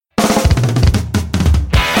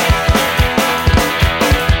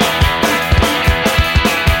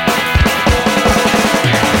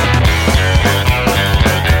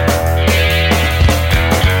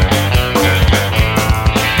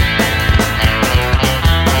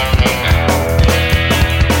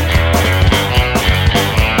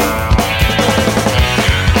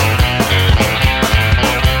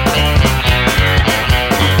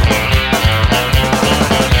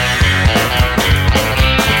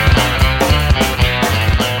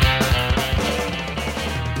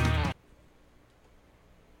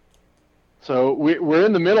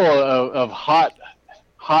in the middle of hot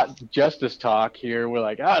justice talk here. We're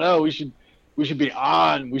like, oh no, we should be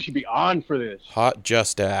on. We should be on for this. Hot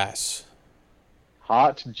just ass.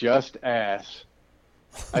 Hot just ass.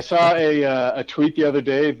 I saw a tweet the other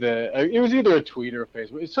day that it was either a tweet or a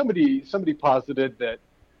Facebook. Somebody posited that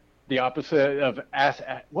the opposite of ass.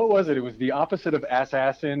 What was it? It was the opposite of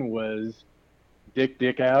assassin was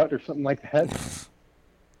dick out or something like that.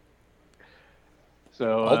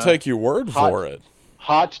 So I'll take your word for it.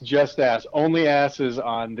 Hot just ass. Only asses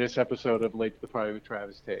on this episode of Late to the Party with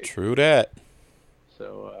Travis Tate. True that.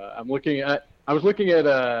 So I was looking at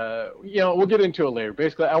we'll get into it later.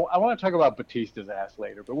 Basically, I want to talk about Batista's ass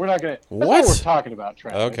later, but we're not gonna. That's what we're talking about,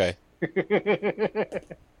 Travis. Okay.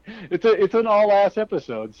 It's an all ass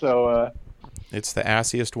episode, so. It's the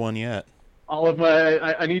assiest one yet. All of my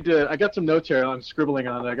I got some notes here. I'm scribbling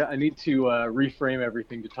on it. I need to reframe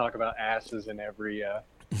everything to talk about asses in every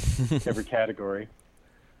category.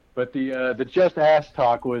 But the just ass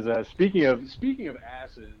talk was speaking of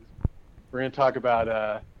asses. We're going to talk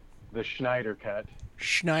about the Schneider cut.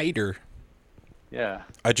 Schneider. Yeah.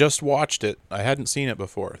 I just watched it. I hadn't seen it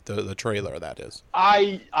before. The trailer, that is.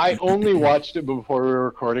 I only watched it before we were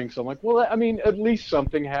recording, so I'm like, well, I mean, at least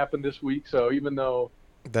something happened this week. So even though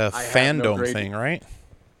the fandom thing, right?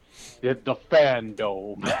 The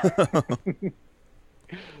fandom.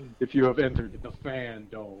 If you have entered the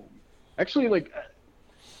fandom. Actually, like,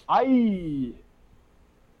 I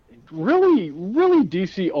really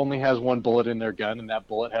DC only has one bullet in their gun, and that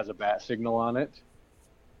bullet has a bat signal on it.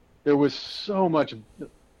 There was so much,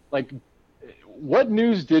 like, what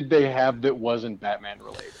news did they have that wasn't Batman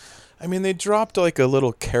related? I mean, they dropped like a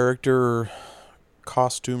little character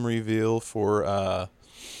costume reveal for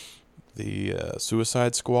the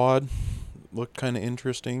Suicide Squad. Looked kind of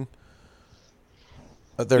interesting.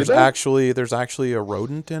 There's actually a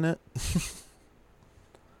rodent in it.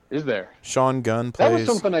 Is there? Sean Gunn plays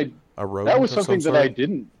a rodent. That was something that I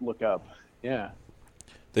didn't look up. Yeah.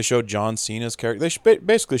 They showed John Cena's character. They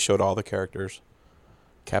basically showed all the characters.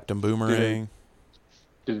 Captain Boomerang.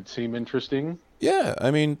 Did it seem interesting? Yeah,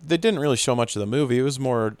 I mean, they didn't really show much of the movie. It was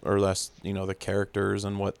more or less, the characters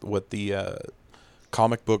and what the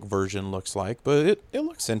comic book version looks like. But it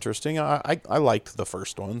looks interesting. I liked the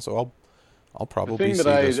first one, so I'll probably see this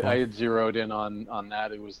one. The thing that I had zeroed in on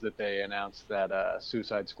that, it was that they announced that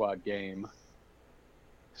Suicide Squad game,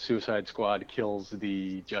 Suicide Squad kills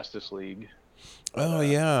the Justice League. Oh,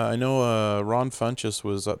 yeah. I know Ron Funches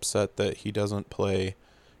was upset that he doesn't play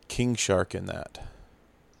King Shark in that.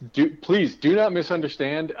 Please do not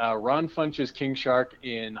misunderstand. Ron Funches' King Shark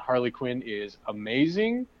in Harley Quinn is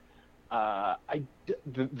amazing. That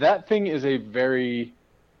thing is a very...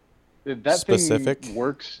 That specific? Thing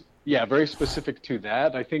works... Yeah, very specific to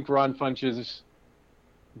that. I think Ron Funches,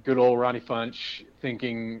 good old Ronnie Funch,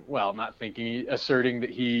 asserting that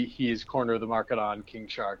he is corner of the market on King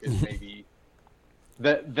Shark is maybe...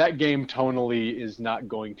 That game tonally is not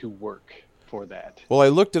going to work for that. Well, I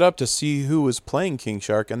looked it up to see who was playing King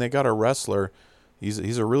Shark, and they got a wrestler.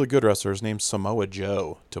 He's a really good wrestler. His name's Samoa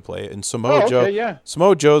Joe to play it. And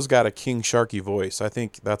Samoa Joe's got a King Sharky voice. I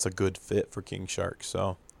think that's a good fit for King Shark.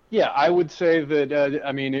 So yeah, I would say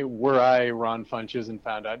that. Were I Ron Funches and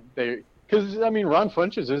found out because Ron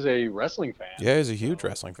Funches is a wrestling fan. Yeah, he's a huge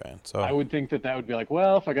wrestling fan. So I would think that would be like,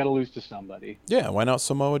 well, if I got to lose to somebody. Yeah, why not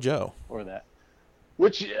Samoa Joe or that?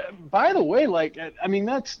 Which, by the way,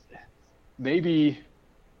 that's maybe.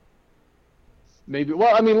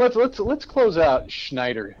 Well, let's close out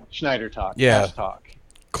Schneider talk. Yeah. Talk.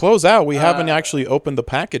 Close out. We haven't actually opened the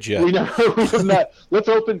package yet. We have not. Let's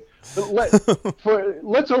open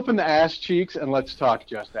the ass cheeks and let's talk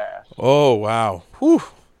just ass. Oh wow! Whew.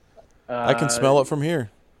 I can smell it from here.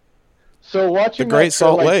 So watching the Great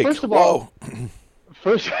Salt Lake. First of all,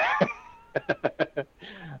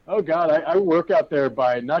 oh God, I work out there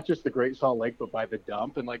by not just the Great Salt Lake, but by the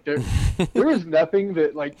dump, and there is nothing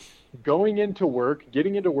that getting into work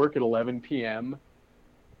at 11 p.m.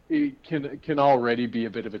 It can already be a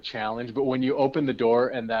bit of a challenge. But when you open the door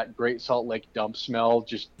and that Great Salt Lake dump smell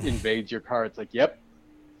just invades your car, it's like, yep,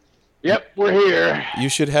 we're here. You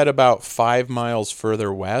should head about 5 miles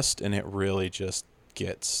further west, and it really just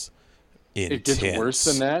gets intense. It gets worse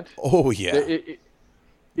than that. Oh yeah.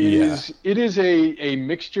 It is a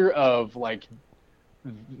mixture of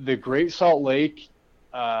the Great Salt Lake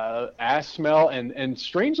ass smell and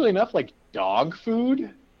strangely enough dog food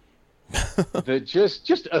that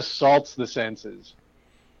just assaults the senses.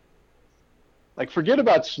 Forget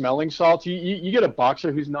about smelling salt. You get a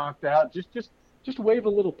boxer who's knocked out. Just wave a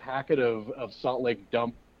little packet of Salt Lake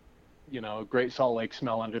dump Great Salt Lake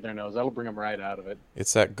smell under their nose. That'll bring them right out of it.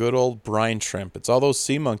 It's that good old brine shrimp. It's all those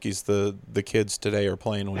sea monkeys the kids today are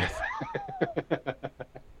playing with.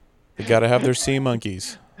 They got to have their sea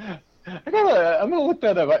monkeys. I'm gonna look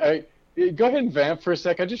that up. Go ahead and vamp for a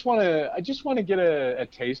sec. I just wanna get a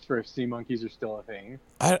taste for if sea monkeys are still a thing.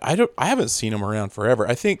 I haven't seen them around forever.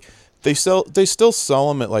 I think they still sell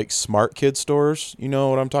them at like smart kid stores. You know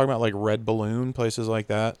what I'm talking about, like Red Balloon, places like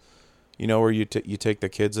that. You know, where you take the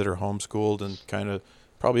kids that are homeschooled and kind of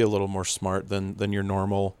probably a little more smart than your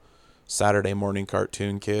normal Saturday morning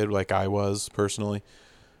cartoon kid, like I was personally.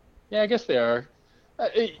 Yeah, I guess they are.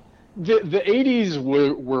 The 80s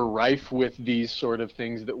were rife with these sort of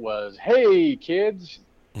things that was, hey, kids,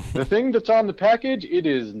 the thing that's on the package, it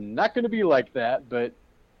is not going to be like that, but,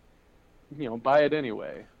 buy it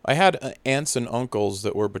anyway. I had aunts and uncles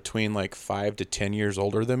that were between like 5 to 10 years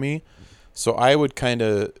older than me. So I would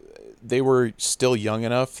they were still young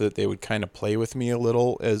enough that they would kind of play with me a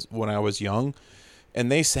little as when I was young.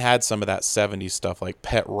 And they had some of that 70s stuff like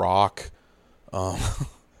Pet Rock, all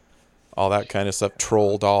that kind of stuff.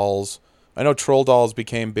 Troll dolls. I know Troll dolls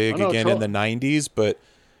became big again in the 90s, but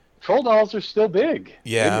Troll dolls are still big.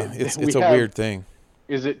 Yeah, it's a weird thing.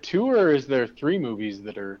 Is it 2 or is there 3 movies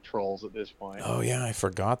that are trolls at this point? Oh yeah, I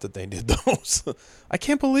forgot that they did those. I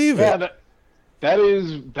can't believe it. That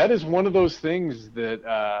is one of those things that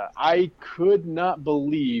I could not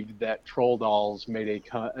believe that Troll dolls made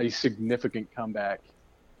a significant comeback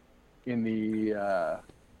in the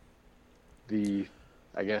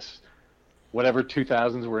I guess whatever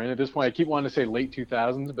 2000s we're in at this point. I keep wanting to say late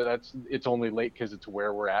 2000s, but it's only late because it's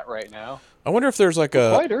where we're at right now. I wonder if there's like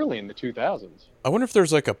quite early in the 2000s. I wonder if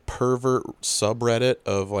there's like a pervert subreddit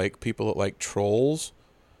of like people that like trolls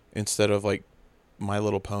instead of like My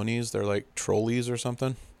Little Ponies. They're like trolleys or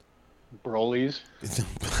something. Brolies.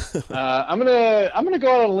 I'm gonna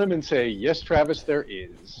go out on a limb and say yes, Travis. There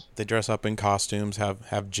is. They dress up in costumes, have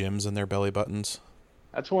gyms in their belly buttons.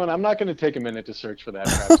 That's one. I'm not going to take a minute to search for that,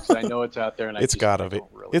 Travis, because I know it's out there, and it's got to exist,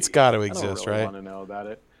 I don't really right? Want to know about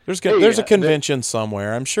it. There's a convention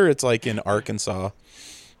somewhere. I'm sure it's like in Arkansas.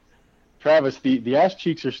 Travis, the ass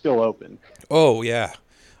cheeks are still open. Oh yeah,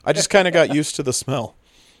 I just kind of got used to the smell.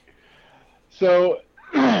 So,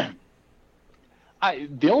 the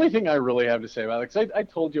only thing I really have to say about it, because I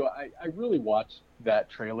told you I really watched that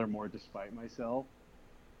trailer more despite myself,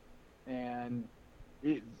 and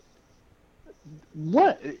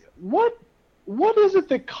what is it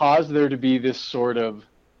that caused there to be this sort of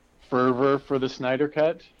fervor for the Snyder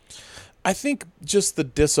Cut? I think just the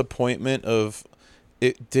disappointment of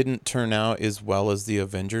it didn't turn out as well as the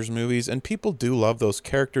Avengers movies, and people do love those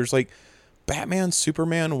characters like Batman,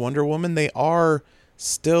 Superman, Wonder Woman. They are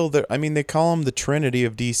still there. I mean, they call them the Trinity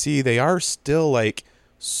of DC. They are still like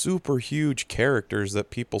super huge characters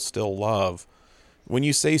that people still love. When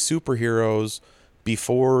you say superheroes,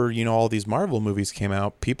 before, all these Marvel movies came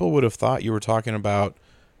out, people would have thought you were talking about,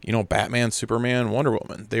 Batman, Superman, Wonder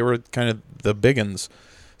Woman. They were kind of the big uns.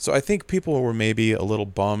 So I think people were maybe a little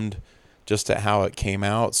bummed just at how it came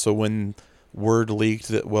out. So when word leaked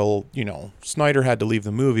that, Snyder had to leave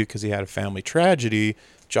the movie because he had a family tragedy,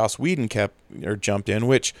 Joss Whedon jumped in,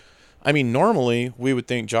 which, I mean, normally we would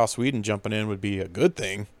think Joss Whedon jumping in would be a good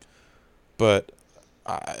thing, but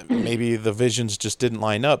maybe the visions just didn't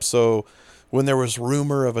line up. So when there was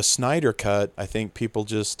rumor of a Snyder Cut, I think people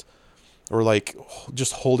just were like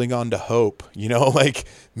just holding on to hope, like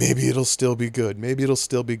maybe it'll still be good. Maybe it'll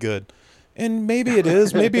still be good. And maybe it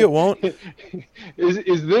is, maybe it won't.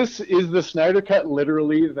 Is the Snyder Cut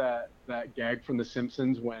literally that gag from The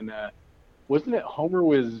Simpsons when wasn't it Homer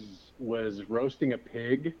was roasting a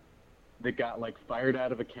pig that got like fired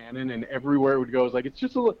out of a cannon, and everywhere it would go, it's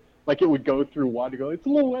just like it would go through water, go, it's a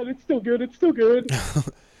little wet, it's still good, it's still good.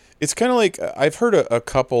 It's kind of like I've heard a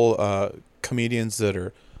couple comedians that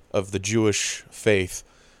are of the Jewish faith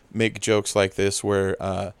make jokes like this where,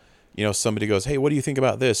 somebody goes, hey, what do you think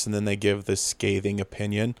about this? And then they give this scathing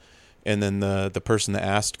opinion. And then the person that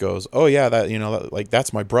asked goes, oh, yeah, that,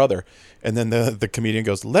 that's my brother. And then the comedian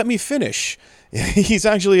goes, let me finish. He's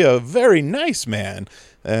actually a very nice man.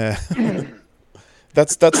 That's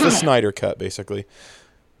the Snyder Cut, basically.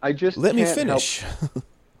 Let me finish.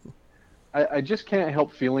 I just can't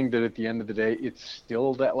help feeling that at the end of the day, it's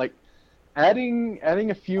still that, like, adding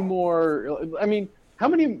a few more. I mean, how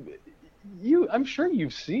many? I'm sure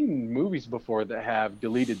you've seen movies before that have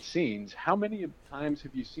deleted scenes. How many times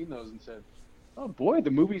have you seen those and said, "Oh boy,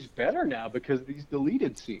 the movie's better now because of these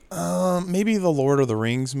deleted scenes"? Maybe the Lord of the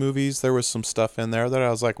Rings movies. There was some stuff in there that I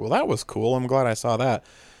was like, "Well, that was cool. I'm glad I saw that."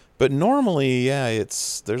 But normally, yeah,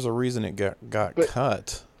 there's a reason it got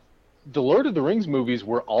cut. the Lord of the Rings movies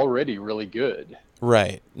were already really good.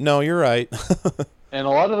 Right. No, you're right. And a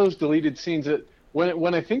lot of those deleted scenes that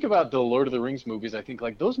when I think about the Lord of the Rings movies, I think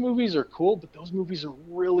like those movies are cool, but those movies are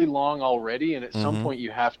really long already, and at some Hmm. point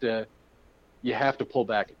you have to pull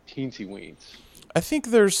back teensy weens. I think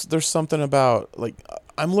there's something about like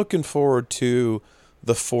I'm looking forward to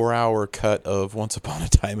the 4 hour cut of Once Upon a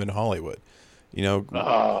Time in Hollywood. You know,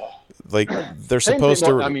 Oh, like same thing.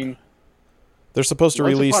 Well, I mean, they're supposed to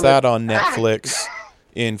once release upon a that on ah, Netflix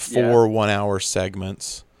in yeah, 4 1 hour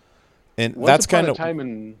segments, and once that's upon kind a of time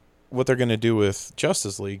in what they're going to do with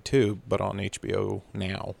Justice League too, but on HBO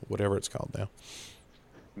now, whatever it's called now.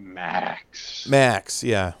 Max. Max,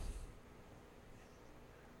 yeah.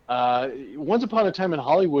 Once Upon a Time in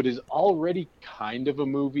Hollywood is already kind of a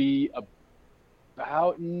movie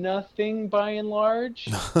about nothing by and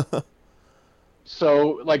large.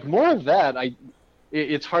 So, like more of that,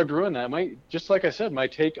 it's hard to ruin that. Just like I said, my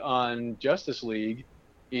take on Justice League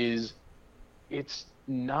is it's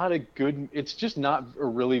not a good. It's just not a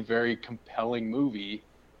really very compelling movie.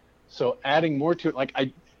 So adding more to it, like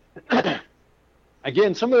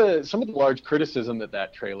again, some of the large criticism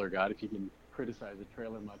that trailer got, if you can criticize a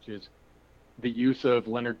trailer much, is the use of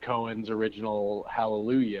Leonard Cohen's original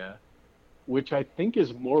Hallelujah, which I think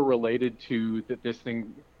is more related to that this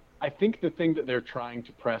thing. I think the thing that they're trying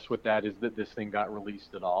to press with that is that this thing got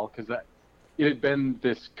released at all, because that it had been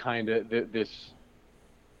this kind of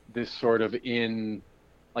this sort of in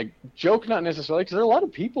like joke, not necessarily, because there are a lot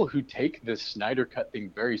of people who take this Snyder Cut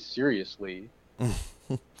thing very seriously.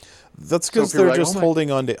 That's So because people are they're like, oh just my,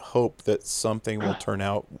 holding on to hope that something will turn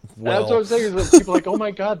out that's what well. I'm saying is that people are like, oh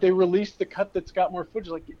my God, they released the cut that's got more footage.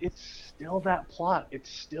 Like it's still that plot.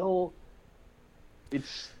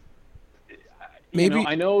 It's Maybe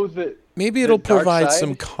I know that maybe the it'll dark provide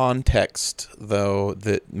some side. context though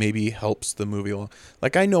that maybe helps the movie along.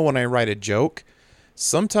 Like I know when I write a joke,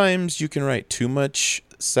 sometimes you can write too much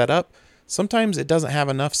setup. Sometimes it doesn't have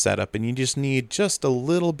enough setup and you just need just a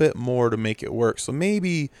little bit more to make it work. So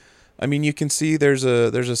maybe I mean you can see there's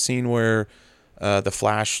a scene where the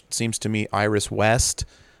Flash seems to meet Iris West.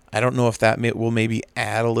 I don't know if that will maybe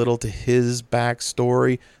add a little to his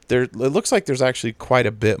backstory. It looks like there's actually quite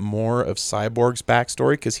a bit more of Cyborg's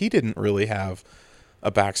backstory because he didn't really have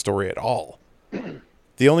a backstory at all.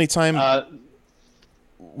 The only time Uh,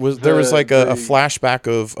 was there was like a the flashback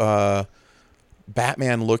of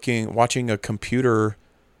Batman watching a computer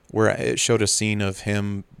where it showed a scene of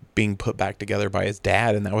him being put back together by his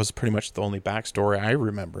dad, and that was pretty much the only backstory I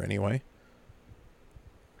remember anyway.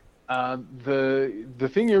 the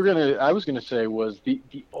thing I was gonna say was the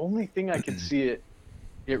only thing I could see it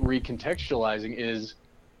recontextualizing is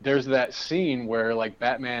there's that scene where like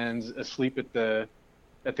Batman's asleep at the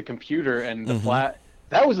computer and the Hmm. flat.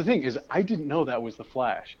 That was the thing is I didn't know that was the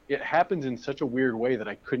Flash. It happens in such a weird way that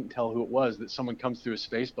I couldn't tell who it was. That someone comes through a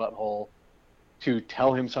space butthole to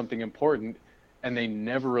tell him something important, and they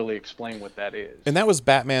never really explain what that is. And that was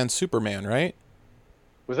Batman Superman, right?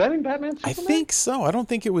 Was that in Batman I Superman? think so. I don't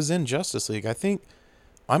think it was in Justice League. I think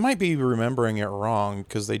I might be remembering it wrong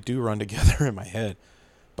because they do run together in my head.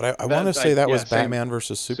 But I want to say that Yeah, was same, Batman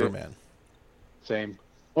versus same, Superman. same.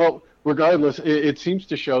 Well, regardless, it seems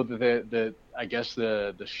to show that the I guess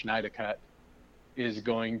the Schneider cut is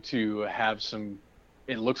going to have some.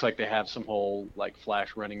 It looks like they have some whole like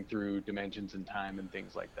Flash running through dimensions and time and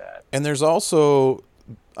things like that. And there's also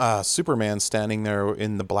Superman standing there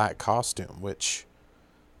in the black costume, which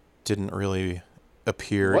didn't really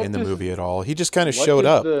appear in What the does movie at all. He just kind of what showed does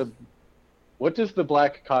up. the what does the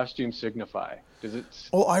black costume signify? Does it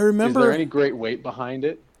Oh, I is there remember. any great weight behind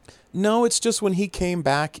it? No, it's just when he came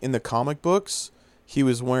back in the comic books, he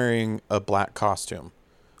was wearing a black costume.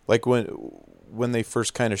 Like when they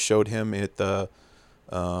first kind of showed him at the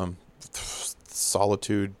um,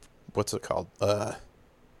 Solitude, what's it called?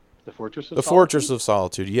 The Fortress of The Fortress Solitude? of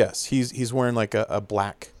Solitude. Yes, he's wearing like a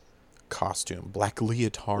black costume, black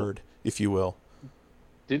Well, leotard, if you will.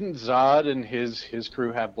 didn't Zod and his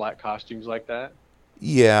crew have black costumes like that?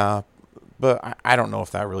 Yeah, but I don't know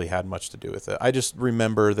if that really had much to do with it. I just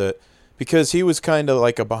remember that because he was kind of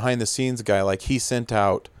like a behind the scenes guy. Like he sent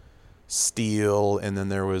out Steel, and then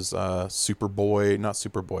there was Superboy, not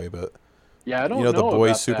Superboy, but Yeah, I you don't know the know boy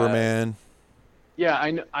about that. Superman. Yeah,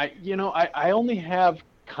 I only have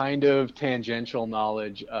kind of tangential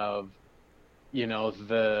knowledge of,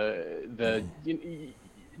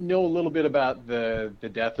 know a little bit about the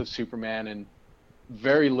death of Superman and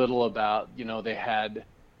very little about, they had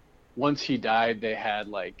once he died, they had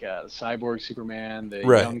like Cyborg Superman, the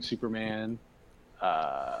Right. young Superman,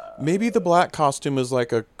 uh, Maybe the black costume is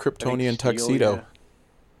like a I think Kryptonian Steel, tuxedo.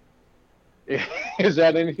 yeah. Is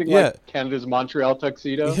that anything Yeah, like Canada's Montreal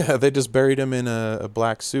tuxedo? yeah. They just buried him in a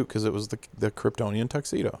black suit because it was the Kryptonian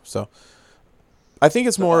tuxedo. So I think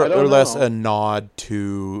it's So I more or don't less know. a nod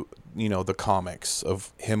to the comics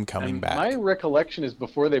of him coming And my back. recollection is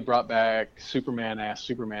before they brought back Superman as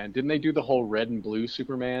Superman, didn't they do the whole red and blue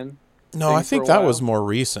Superman No, I thing for think a that was while? more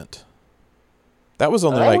recent. That was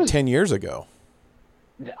only That like was 10 years ago.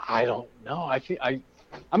 I don't know.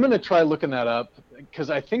 I'm gonna try looking that up because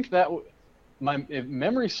I think that my if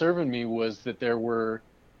memory serving me was that there were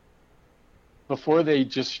before they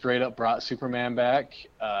just straight up brought Superman back.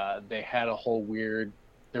 They had a whole weird.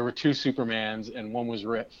 There were two Supermans, and one was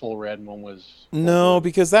full red, and one was full No, blue.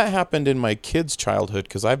 because that happened in my kids' childhood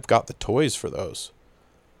because I've got the toys for those.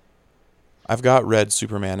 I've got red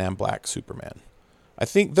Superman and black Superman. I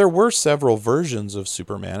think there were several versions of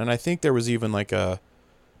Superman, and I think there was even like a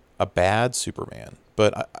bad Superman.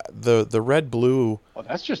 But the red blue Oh,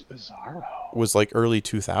 that's just bizarro. was like early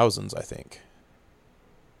 2000s, I think.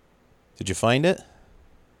 Did you find it?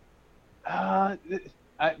 Uh,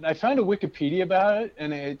 I found a Wikipedia about it,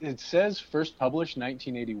 and it says first published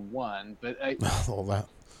 1981. But Well, that.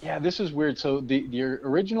 yeah, this is weird. So the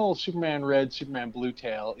original Superman Red, Superman Blue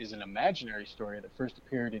Tale is an imaginary story that first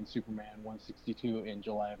appeared in Superman 162 in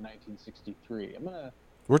July of 1963. I'm gonna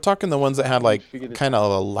We're talking the ones that had try and like figure this kind out.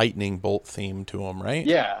 of a lightning bolt theme to them, right?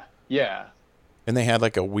 Yeah, yeah. And they had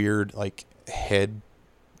like a weird like head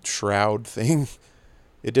shroud thing.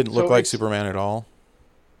 It didn't look So like Superman at all.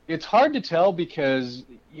 it's hard to tell because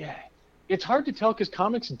yeah, it's hard to tell because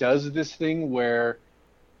comics does this thing where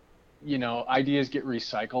ideas get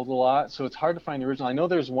recycled a lot, so it's hard to find the original. I know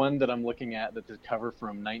there's one that I'm looking at that the cover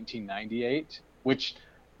from 1998, which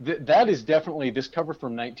that is definitely this cover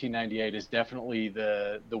from 1998 is definitely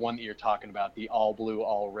the one that you're talking about, the all blue,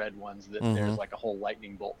 all red ones that Mm-hmm. there's like a whole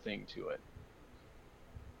lightning bolt thing to it.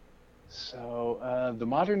 So the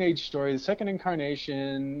modern age story, the second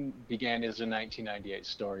incarnation began as a 1998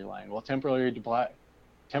 storyline. While temporarily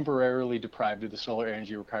deprived of the solar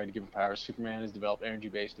energy required to give him power, Superman has developed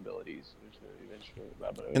energy-based abilities. Which eventually,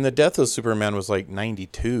 blah, blah, And the death of Superman was like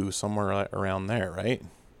 92, somewhere around there, right?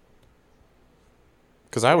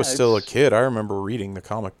 Because I was yeah, still a it's. kid. I remember reading the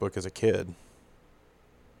comic book as a kid.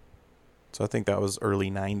 So I think that was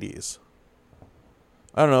early 90s.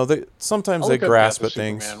 I don't know. Sometimes I'll they look up Death grasp of at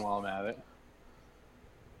things. Superman while I'm at it.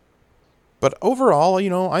 But overall,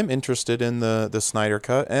 I'm interested in the Snyder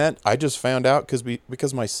cut, and I just found out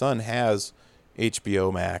because my son has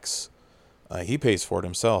HBO Max. He pays for it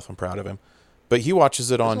himself. I'm proud of him, but he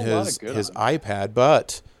watches it There's on a lot of good his on there. iPad.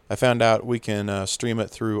 But I found out we can stream it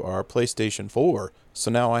through our PlayStation 4,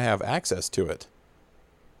 so now I have access to it.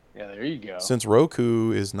 Yeah, there you go. Since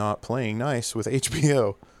Roku is not playing nice with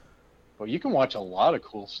HBO, Well, you can watch a lot of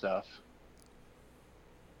cool stuff.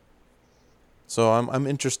 so I'm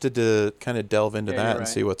interested to kind of delve into Yeah, that you're and right.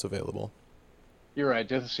 see what's available. You're right.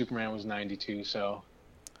 Death of Superman was 92, so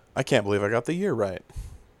I can't believe I got the year right.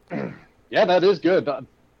 yeah, that is good. A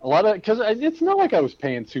lot of because it's not like I was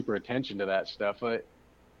paying super attention to that stuff, but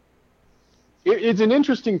it's an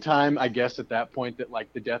interesting time, I guess, at that point that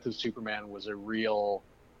like the death of Superman was a real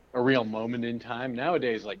moment in time.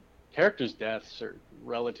 Nowadays, like characters' deaths are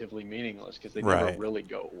relatively meaningless because they never Right. really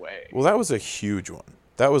go away. Well, that was a huge one.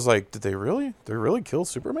 That was like, did they really? They really kill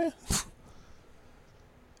Superman?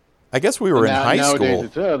 I guess we And were in now high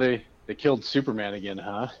nowadays school. it's they killed Superman again,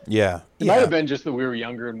 huh? Yeah. It might Yeah. have been just that we were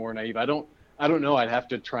younger and more naive. I don't know. I'd have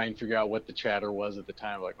to try and figure out what the chatter was at the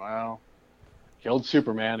time. Like, well, killed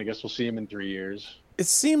Superman. I guess we'll see him in 3 years. It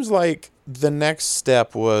seems like the next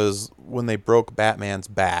step was when they broke Batman's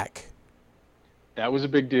back. That was a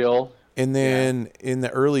big deal. And Yeah. then in the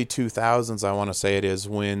early 2000s, I want to say it is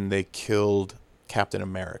when they killed Captain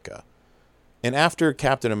America. And after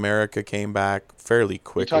Captain America came back fairly You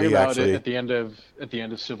talking quickly, about it actually. at the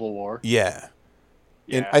end of Civil War? Yeah.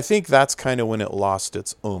 And Yeah. I think that's kind of when it lost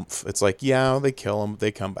its oomph. It's like, yeah, they kill them,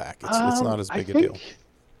 they come back. It's not as I big a deal. think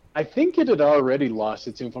I think it had already lost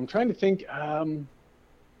its info. I'm trying to think. I'm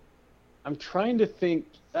trying to think.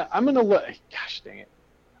 I'm gonna look. Gosh dang it!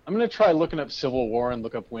 I'm gonna try looking up Civil War and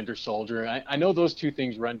look up Winter Soldier. I know those two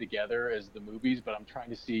things run together as the movies, but I'm trying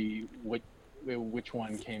to see which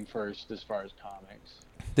one came first as far as comics.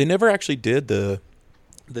 They never actually did the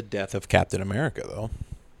death of Captain America though.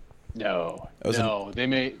 No, That was an, no,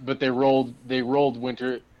 but they rolled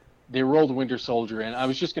Winter Soldier in. I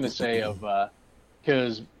was just gonna say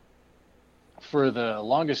because for the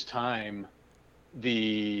longest time,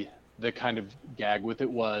 the kind of gag with it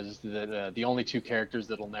was that the only two characters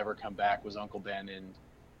that'll never come back was Uncle Ben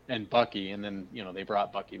and Bucky, and then they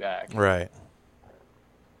brought Bucky back. right.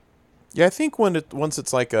 Yeah, I think once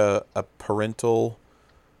it's like a parental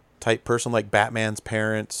type person, like Batman's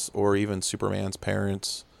parents or even Superman's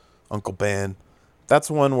parents, Uncle Ben,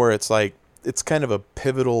 that's one where it's like it's kind of a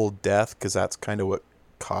pivotal death because that's kind of what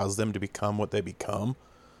caused them to become what they become.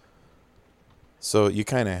 So you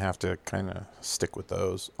kind of have to kind of stick with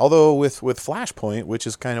those. Although with Flashpoint, which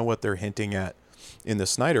is kind of what they're hinting at in the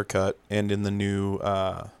Snyder Cut and in the new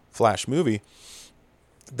Flash movie,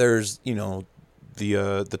 there's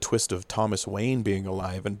the twist of Thomas Wayne being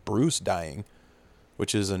alive and Bruce dying,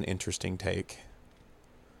 which is an interesting take.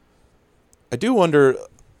 I do wonder,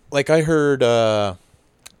 like I heard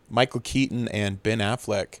Michael Keaton and Ben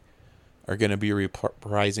Affleck are going to be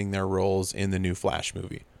reprising their roles in the new Flash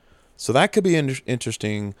movie. So that could be an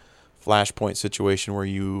interesting Flashpoint situation where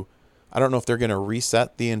I don't know if they're going to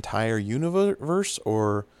reset the entire universe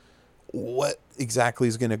or what exactly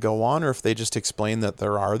is going to go on, or if they just explain that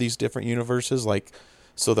there are these different universes. Like,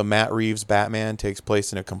 so the Matt Reeves Batman takes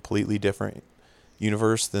place in a completely different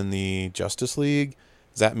universe than the Justice League.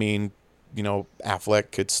 Does that mean,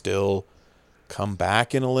 Affleck could still come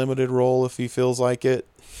back in a limited role if he feels like it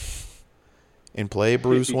and play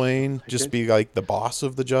Bruce Wayne, just be like the boss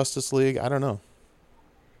of the Justice League? I don't know.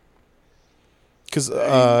 Because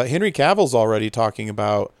Henry Cavill's already talking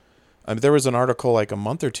about, there was an article like a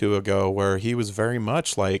month or two ago where he was very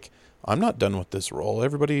much like, I'm not done with this role. I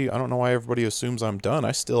don't know why everybody assumes I'm done.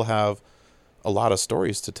 I still have a lot of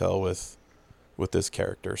stories to tell with this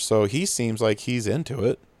character. So he seems like he's into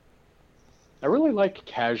it. I really like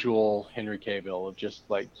casual Henry Cavill of just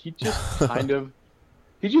like, he just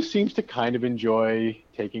seems to kind of enjoy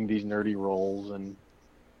taking these nerdy roles and,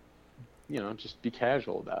 just be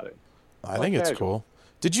casual about it. I think it's cool.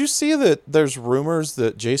 Did you see that there's rumors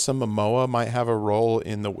that Jason Momoa might have a role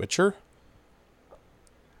in The Witcher?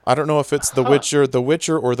 I don't know if it's The Witcher,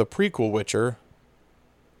 or the prequel Witcher.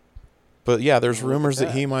 But yeah, there's rumors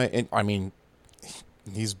that he might. I mean,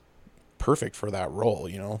 he's perfect for that role,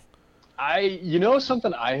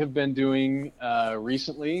 Something I have been doing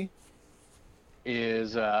recently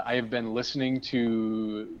is I have been listening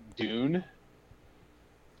to Dune.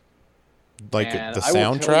 Like the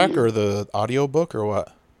soundtrack or the audiobook or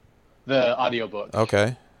what? The audiobook.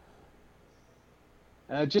 Okay.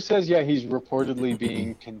 It just says, he's reportedly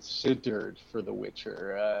being considered for The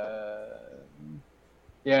Witcher.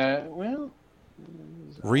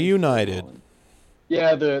 Reunited.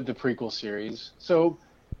 Yeah, the prequel series. So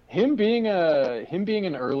him being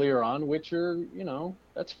an earlier on Witcher,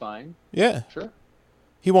 that's fine. Yeah. Sure.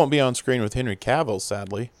 He won't be on screen with Henry Cavill,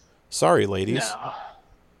 sadly. Sorry, ladies. No.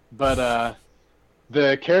 But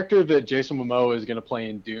the character that Jason Momoa is going to play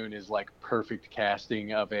in Dune is like perfect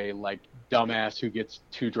casting of a like dumbass who gets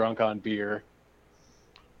too drunk on beer.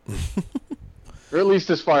 Or at least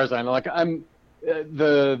as far as I know. Like I'm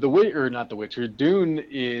the Witcher, not The Witcher. Dune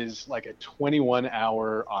is like a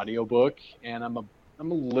 21-hour audiobook, and I'm a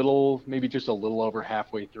little, maybe just a little over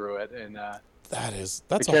halfway through it, and that's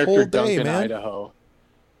a whole day, Duncan, man. Idaho.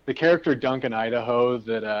 The character Duncan Idaho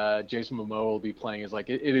that Jason Momoa will be playing is like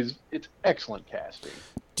it's excellent casting.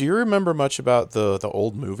 Do you remember much about the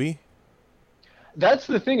old movie? That's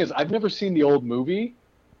the thing, is I've never seen the old movie,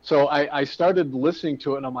 so I started listening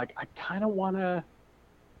to it and I'm like, I kind of want to,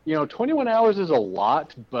 21 hours is a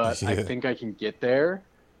lot, but I think I can get there.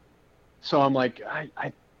 So I'm like,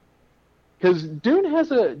 because Dune has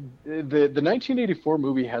the 1984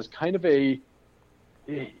 movie has kind of it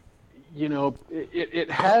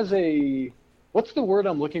has a, what's the word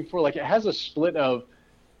I'm looking for? Like, it has a split of,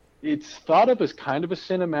 it's thought of as kind of a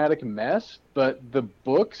cinematic mess, but the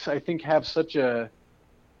books, I think, have such a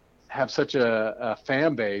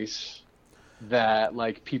fan base that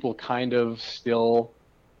like people kind of still,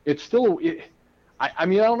 I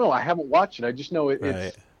mean, I don't know. I haven't watched it. I just know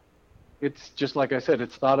it's just like I said,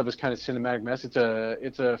 it's thought of as kind of cinematic mess. It's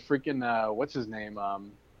a freaking what's his name?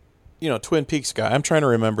 Twin Peaks guy. I'm trying to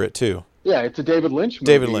remember it too. Yeah, it's a David Lynch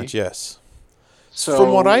movie. David Lynch, yes. So,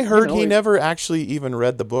 from what I heard, he never actually even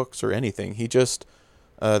read the books or anything. He just,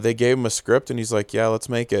 they gave him a script and he's like, yeah, let's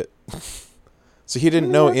make it. So he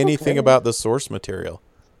didn't know anything about the source material.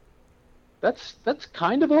 That's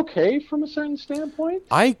kind of okay from a certain standpoint.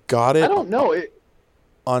 I got it. I don't know it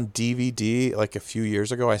on DVD like a few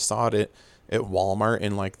years ago. I saw it at Walmart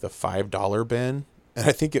in like the $5 bin. And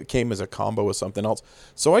I think it came as a combo with something else.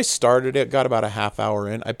 So I started it, got about a half hour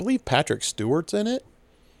in. I believe Patrick Stewart's in it.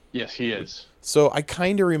 Yes, he is. So I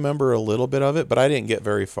kind of remember a little bit of it, but I didn't get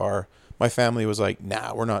very far. My family was like,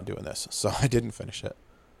 nah, we're not doing this. So I didn't finish it.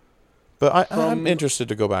 But I'm interested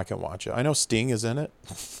to go back and watch it. I know Sting is in it.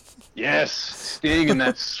 Yes, Sting in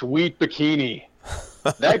that sweet bikini.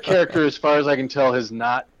 That character, as far as I can tell, has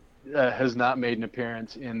not has not made an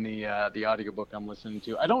appearance in the audiobook I'm listening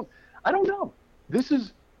to. I don't know. This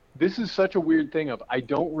is such a weird thing of I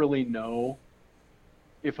don't really know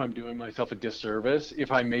if I'm doing myself a disservice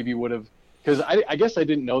if I maybe would have, because I guess I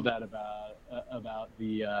didn't know that about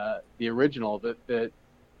the original, that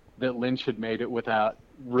Lynch had made it without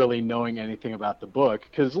really knowing anything about the book.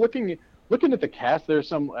 Because looking at the cast, there's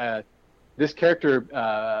some this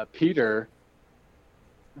character Peter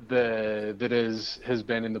that has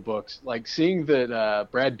been in the books. Like seeing that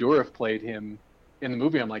Brad Dourif played him in the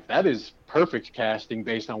movie, I'm like, that is perfect casting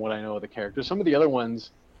based on what I know of the character. Some of the other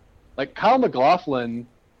ones, like Kyle MacLachlan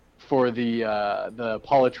for the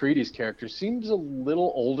Paul Atreides character, seems a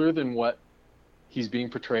little older than what he's being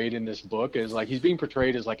portrayed in this book. Is like he's being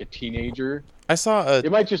portrayed as like a teenager.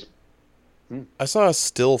 It might just. I saw a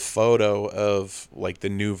still photo of like the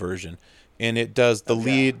new version, and it does the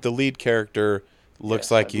lead character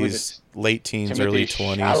looks like he's late teens, early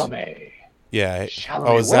 20s. Chalamet. Yeah. Chalamet.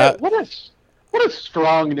 Oh, is that what a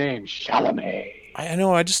strong name, Chalamet. I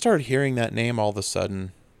know. I just started hearing that name all of a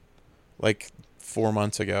sudden, like 4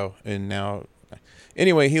 months ago, and now.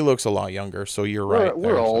 Anyway, he looks a lot younger, so you're right.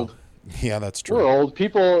 We're old. So. Yeah, that's true. We're old.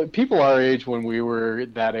 People our age, when we were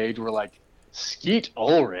that age, were like, Skeet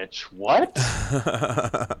Ulrich, what?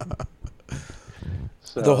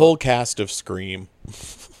 So, the whole cast of Scream.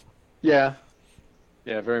 Yeah,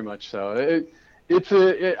 very much so.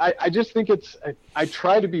 I just think I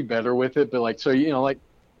try to be better with it, but like, so, like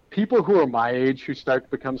people who are my age who start to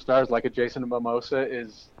become stars, like a Jason Momoa,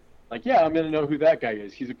 is like, yeah, I'm going to know who that guy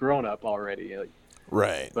is. He's a grown up already. Like,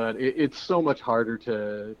 right. But it's so much harder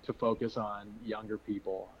to focus on younger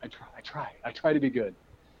people. I try to be good.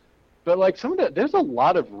 But like there's a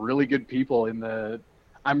lot of really good people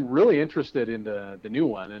I'm really interested in the new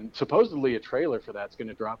one, and supposedly a trailer for that's going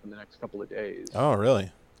to drop in the next couple of days. Oh,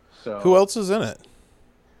 really? So who else is in it?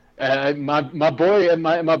 My boy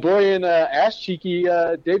in ass cheeky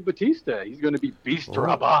Dave Bautista. He's going to be Beast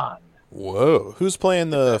Raban. Whoa! Who's playing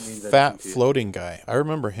the fat floating guy? I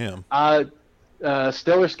remember him.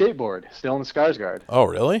 Stellar Skateboard, Stellan Skarsgård. Oh,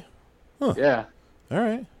 really? Huh. Yeah. All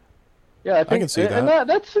right. Yeah, I think can see that. And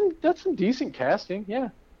that's some decent casting. Yeah,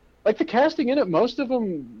 like the casting in it. Most of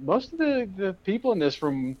the people in this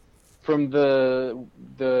from the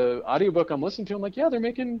audiobook I'm listening to, I'm like, yeah, they're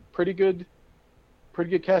making pretty good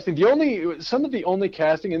casting. Some of the only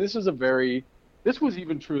casting, and this was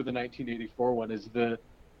even true of the 1984 one, is the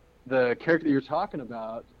character that you're talking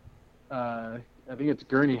about. I think it's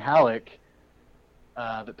Gurney Halleck.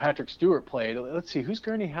 That Patrick Stewart played. Let's see, who's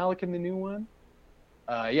Gurney Halleck in the new one?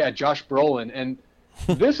 Josh Brolin. And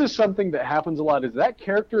this is something that happens a lot. Is that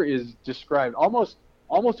character is described almost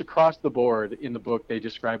across the board in the book. They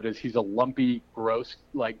describe it as he's a lumpy, gross,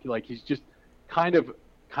 like he's just kind of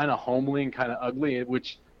homely and kind of ugly,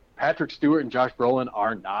 which Patrick Stewart and Josh Brolin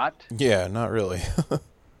are not. Yeah, not really.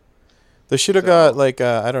 They should have got like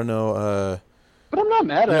I don't know. But I'm not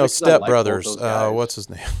mad at it. Step Brothers. What's his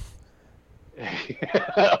name?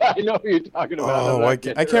 I know who you're talking about. Oh, I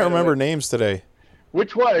can't remember names today.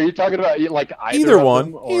 Which one are you talking about? Like either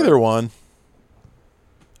one. Either one.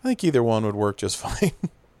 I think either one would work just fine.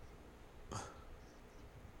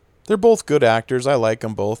 They're both good actors. I like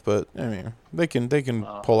them both, but I mean, they can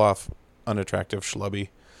pull off unattractive schlubby.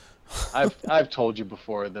 I've told you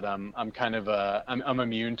before that I'm kind of I'm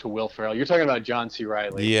immune to Will Ferrell. You're talking about John C.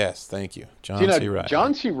 Reilly. Yes, thank you, John C. Reilly.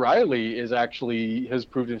 John C. Reilly has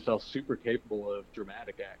proved himself super capable of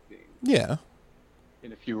dramatic acting. Yeah.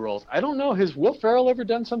 In a few roles. I don't know. Has Will Ferrell ever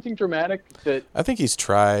done something dramatic that? I think he's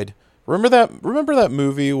tried. Remember that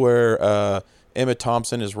movie where Emma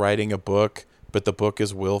Thompson is writing a book, but the book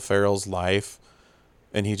is Will Ferrell's life?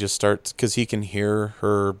 And he just starts, because he can hear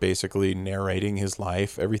her basically narrating his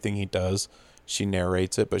life. Everything he does, she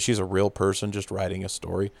narrates it. But she's a real person just writing a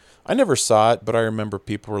story. I never saw it, but I remember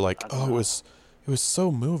people were like, it was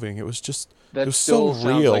so moving. It was so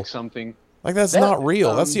real. Like something. Like that's not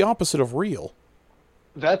real. That's the opposite of real.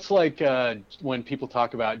 That's like when people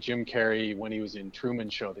talk about Jim Carrey when he was in Truman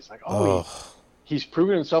Show. It's like, he's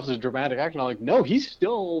proven himself as a dramatic actor. And I'm like, no, he's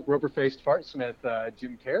still rubber-faced fartsmith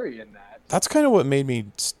Jim Carrey in that. That's kind of what made me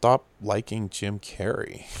stop liking Jim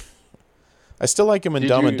Carrey. I still like him in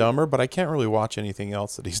Dumb and Dumber, but I can't really watch anything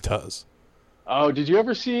else that he does. Oh, did you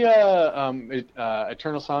ever see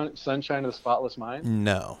Eternal Sunshine of the Spotless Mind?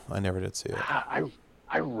 No, I never did see it.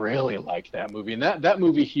 I really liked that movie, and that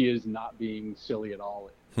movie he is not being silly at all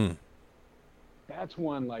in. That's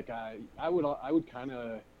one like I would kind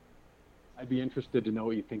of. I'd be interested to know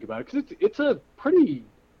what you think about it, because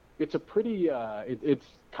it's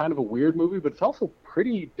kind of a weird movie, but it's also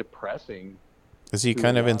pretty depressing. Is he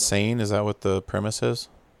kind of insane? Is that what the premise is?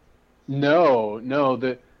 No.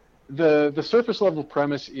 The surface level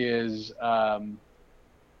premise is a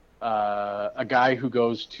guy who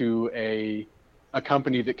goes to a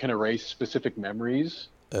company that can erase specific memories,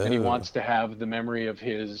 and he Oh, wants to have the memory of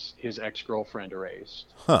his ex-girlfriend erased.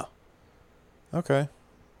 huh. Okay.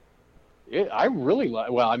 I really like.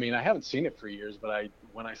 Well, I mean, I haven't seen it for years, but I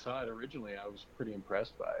when I saw it originally, I was pretty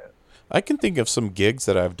impressed by I can think of some gigs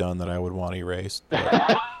that I've done that I would want erased,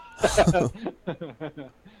 but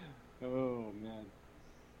it. Oh man!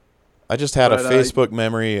 I just had a But Facebook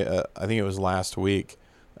memory. I think it was last week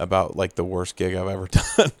about like the worst gig I've ever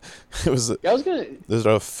done. It was yeah, I was gonna. there's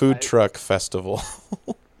a food I, truck festival.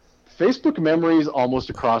 Facebook memories almost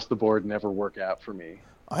across the board never work out for me.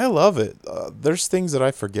 I love it. There's things that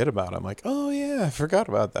I forget about. I'm like, oh yeah, I forgot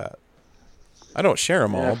about that. I don't share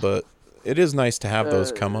them Yeah, all, but it is nice to have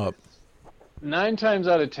those uh, come up. 9 times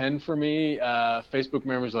out of 10 for me, Facebook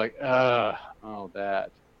memories are like, oh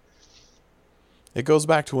that. It goes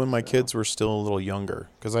back to when my So kids were still a little younger,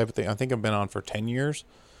 because I think I've been on for 10 years.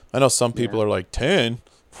 I know some yeah, people are like 10.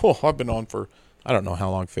 Oh, I've been on for I don't know how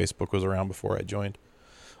long Facebook was around before I joined.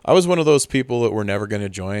 I was one of those people that were never going to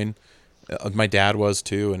join. My dad was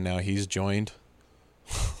too, and now he's joined,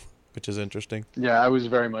 which is interesting. yeah, I was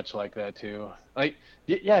very much like that too. Like,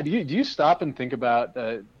 yeah, do you stop and think about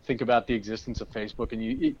the existence of Facebook,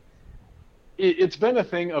 and it's been a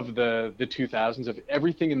thing of the 2000s, of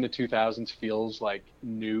everything in the 2000s feels like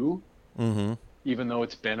new, Mm-hmm. even though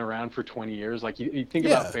it's been around for 20 years. Like you think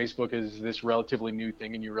about Yeah. Facebook as this relatively new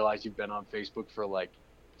thing, and you realize you've been on Facebook for like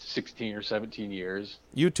 16 or 17 years.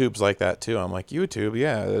 YouTube's like that too. I'm like, YouTube,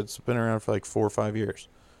 yeah, it's been around for like 4 or 5 years,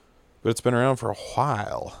 but it's been around for a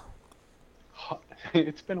while.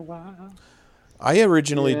 It's been a while. I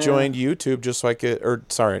originally Yeah. joined YouTube just so I could, or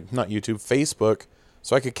sorry, not YouTube, Facebook,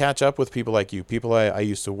 so I could catch up with people like you, people I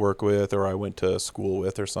used to work with or I went to school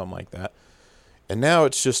with or something like that. And now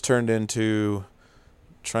it's just turned into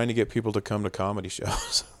trying to get people to come to comedy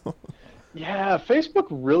shows. Yeah, Facebook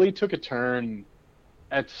really took a turn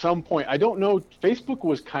at some point. I don't know. Facebook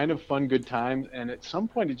was kind of fun, good times, and at some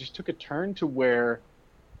point it just took a turn to where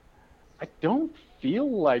I don't feel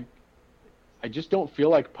like I just don't feel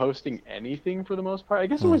like posting anything for the most part. I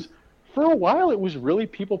guess it Hmm. was for a while it was really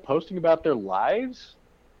people posting about their lives,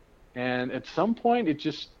 and at some point it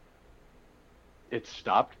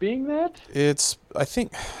stopped being that. I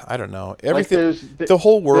think, I don't know. Like Everything, the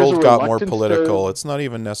whole there's a world got more reluctance political. to It's not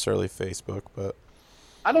even necessarily Facebook, but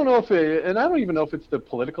I don't know if it, and I don't even know if it's the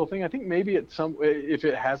political thing. I think maybe it's if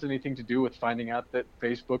it has anything to do with finding out that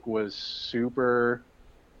Facebook was super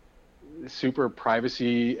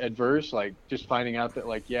privacy adverse, like just finding out that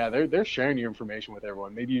like yeah, they're sharing your information with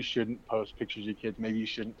everyone. Maybe you shouldn't post pictures of your kids. Maybe you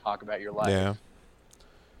shouldn't talk about your life. yeah.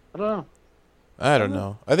 I don't know. I I don't don't know.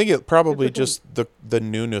 know. I think it It's probably a thing. just the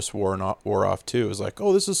newness wore off too. It was like,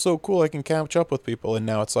 oh, this is so cool. I can catch up with people, and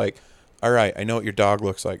now it's like, all right, I know what your dog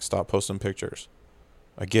looks like. Stop posting pictures.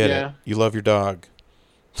 I get it. Yeah, You love your dog.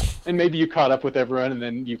 and maybe you caught up with everyone, and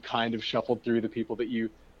then you kind of shuffled through the people that you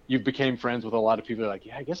became friends with. A lot of people are like,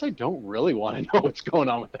 yeah, I guess I don't really want to know what's going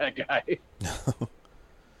on with that guy.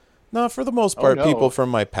 No, for the most Oh part, people no. from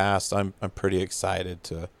my past, I'm pretty excited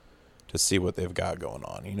to see what they've got going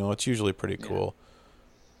on. It's usually pretty Yeah. cool.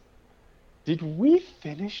 Did we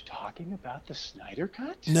finish talking about the Snyder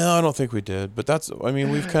Cut? No, I don't think we did, but I mean,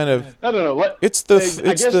 we've kind I of don't know what. I it's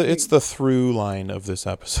guess the through line of this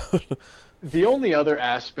episode. the only other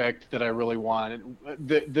aspect that I really wanted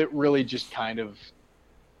that really just kind of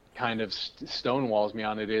stonewalls me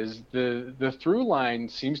on it is the through line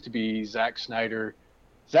seems to be Zack Snyder.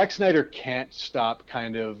 Zack Snyder can't stop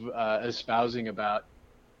kind of espousing about,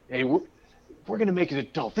 hey, we're gonna make it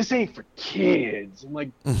adult. This ain't for kids. And like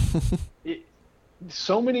it,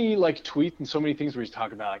 so many like tweets and so many things where he's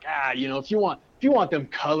talking about like if you want them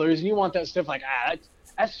colors and you want that stuff like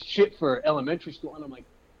that's shit for elementary school. And I'm like,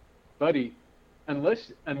 buddy,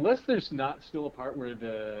 unless there's not still a part where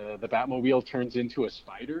the Batmobile turns into a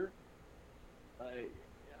spider,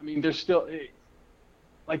 I mean there's still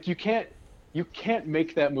like you can't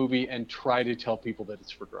make that movie and try to tell people that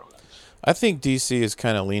it's for grown-ups. I think DC is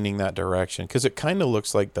kind of leaning that direction because it kind of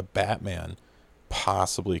looks like the Batman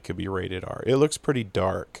possibly could be rated R. It looks pretty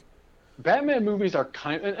dark. Batman movies are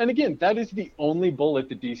and again that is the only bullet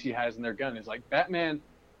that DC has in their gun is like Batman.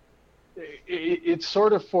 It's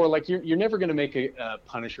sort of for like you're never going to make a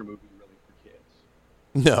Punisher movie really for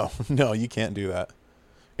kids, No, no, you can't do that.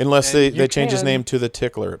 Unless and they you change his name can. to the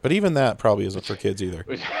Tickler. But even that probably isn't for kids either.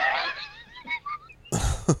 Which,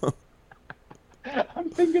 I'm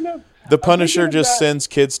thinking of The I'm thinking Punisher of just that. sends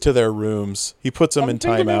kids to their rooms. He puts them I'm in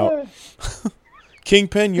thinking of timeout. that.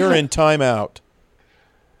 Kingpin, you're in timeout.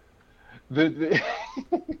 the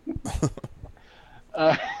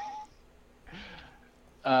uh,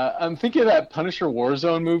 I'm thinking of that Punisher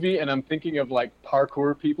Warzone movie, and I'm thinking of like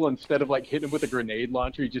parkour people. Instead of like hitting them with a grenade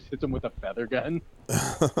launcher, he just hits them with a feather gun.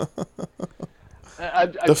 I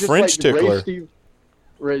The just French like Ray tickler. Steve.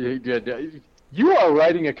 You are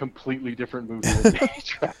writing a completely different movie than me, It's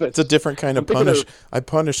a Travis. different kind I'm of thinking punish. of I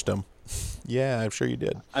punished him. Yeah, I'm sure you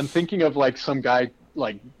did. I'm thinking of like some guy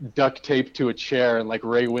like duct taped to a chair, and like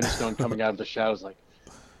Ray Winstone coming out of the shadows, like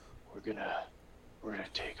we're gonna we're gonna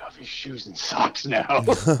take off his shoes and socks now.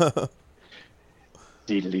 No, Oh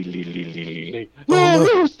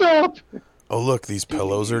look! no, stop! Oh look! These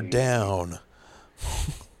pillows are down.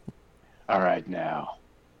 All right, now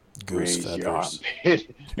Goose raise your feathers.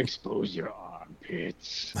 armpit, expose your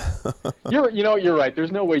armpits. You're right.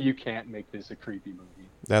 There's no way you can't make this a creepy movie.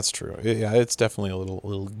 That's true. Yeah, it's definitely a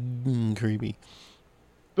little creepy.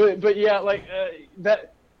 But yeah, like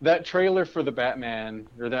that trailer for the Batman,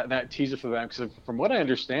 or that teaser for the Batman. Because from what I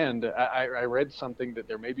understand, I read something that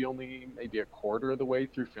they're maybe a quarter of the way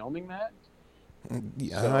through filming that.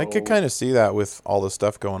 Yeah, I could So kind of see that with all the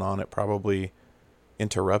stuff going on. It probably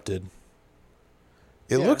interrupted.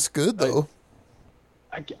 It yeah, looks good I though.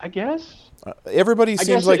 I guess Everybody I seems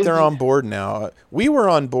guess like they're on board now. We were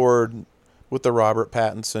on board with the Robert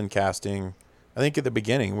Pattinson casting. I think at the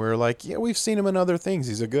beginning we were like, yeah, we've seen him in other things.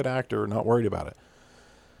 He's a good actor. We're not worried about it.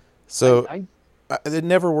 So I it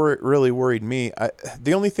never really worried me.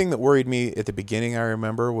 The only thing that worried me at the beginning, I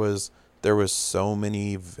remember, was there was so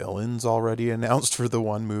many villains already announced for the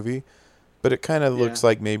one movie. But it kind of yeah looks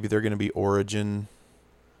like maybe they're going to be origin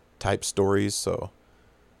type stories. So,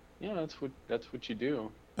 yeah that's what you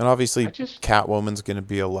do. and I obviously just Catwoman's going to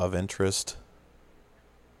be a love interest.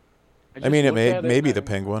 I I just mean, it look may at it maybe and the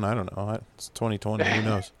Penguin. I don't know. It's 2020. Who I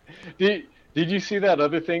knows? did you see that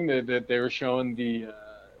other thing that they were showing the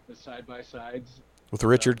side by sides With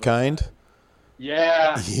Richard of Kind.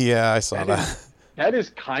 yeah Yeah, I saw that is that. that is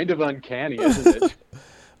kind of uncanny, isn't it?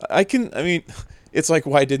 I mean, it's like,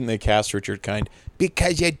 why didn't they cast Richard Kind?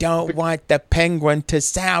 Because you don't want the Penguin to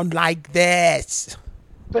sound like this.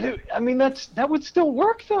 But I mean, that would still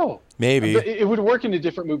work though. Maybe. But it would work in a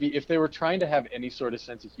different movie if they were trying to have any sort of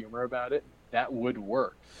sense of humor about it. That would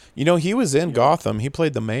work. You know, he was in You know, Gotham. He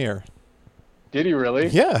played the mayor. did he really?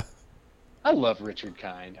 Yeah, I love Richard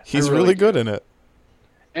Kind. I he's really really good do. in it.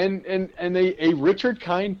 And a Richard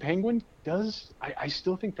Kind penguin does. I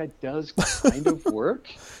still think that does kind of work,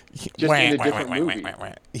 just in a different movie.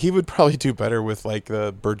 He would probably do better with like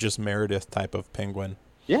the Burgess Meredith type of penguin.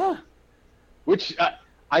 Yeah. Which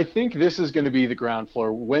I think this is going to be the ground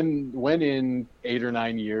floor when in 8 or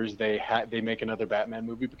 9 years they make another Batman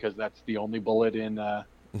movie, because that's the only bullet in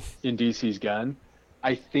DC's gun.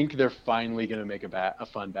 I think they're finally going to make a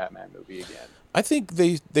fun Batman movie again. I think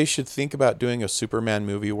they should think about doing a Superman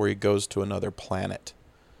movie where he goes to another planet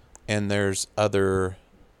and there's other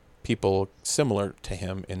people similar to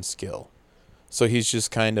him in skill. So he's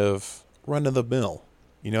just kind of run of the mill.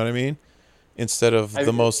 You know what I mean? Instead of the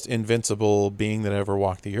I most invincible being that ever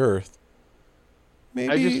walked the earth.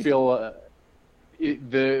 I just Maybe. feel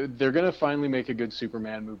they're going to finally make a good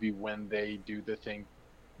Superman movie when they do the thing.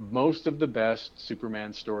 Most of the best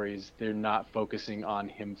Superman stories, they're not focusing on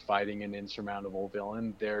him fighting an insurmountable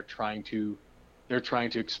villain. They're trying to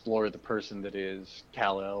explore the person that is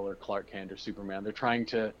Kal-El or Clark Kent or Superman.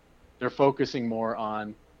 They're focusing more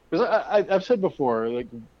on, because I've said before, like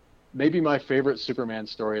maybe my favorite Superman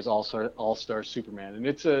story is All-Star Superman, and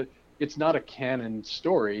it's not a canon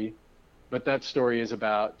story, but that story is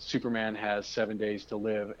about Superman has 7 days to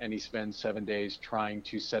live, and he spends 7 days trying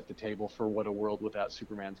to set the table for what a world without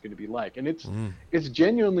Superman is going to be like. And it's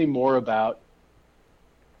genuinely more about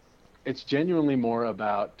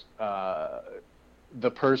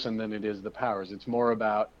the person than it is the powers. It's more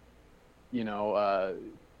about,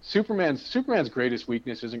 Superman's greatest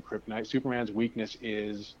weakness isn't kryptonite. Superman's weakness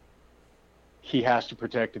is he has to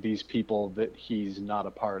protect these people that he's not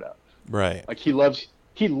a part of. Right. Like he loves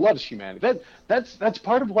humanity. That's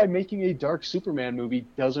part of why making a dark Superman movie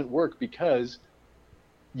doesn't work, because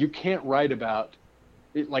you can't write about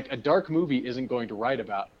it. Like a dark movie isn't going to write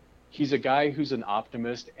about, he's a guy who's an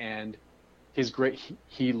optimist, and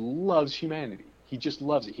he loves humanity. He just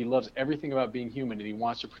loves it. He loves everything about being human, and he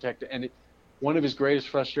wants to protect it. And one of his greatest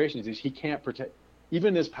frustrations is he can't protect,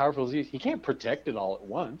 even as powerful as he can't protect it all at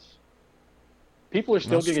once. People are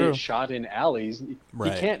still That's going to true. get shot in alleys.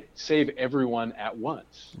 Right. He can't save everyone at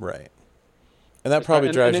once. Right. And that It's probably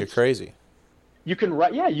not, drives and you crazy. you can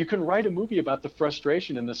write a movie about the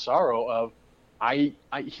frustration and the sorrow of,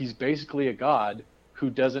 he's basically a god who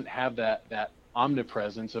doesn't have that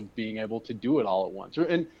omnipresence of being able to do it all at once.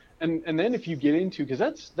 And and then if you get into,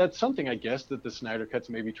 because that's something I guess that the Snyder Cut's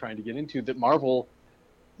maybe trying to get into, that Marvel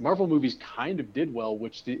movies kind of did well,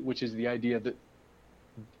 which is the idea that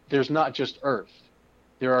there's not just Earth.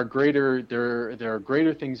 There are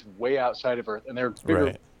greater things way outside of Earth, and they're bigger.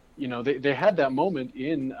 Right. You know, they had that moment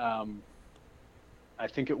in I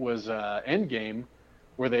think it was Endgame,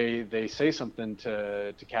 where they say something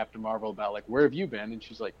to Captain Marvel about like, where have you been? And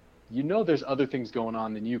she's like, you know, there's other things going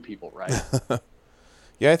on than you people, right?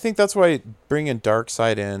 Yeah, I think that's why bringing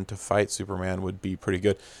Darkseid in to fight Superman would be pretty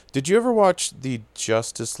good. Did you ever watch the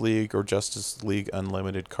Justice League or Justice League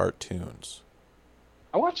Unlimited cartoons?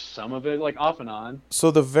 I watched some of it, like off and on. So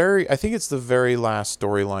I think it's the very last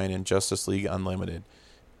storyline in Justice League Unlimited.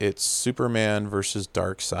 It's Superman versus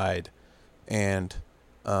Darkseid, and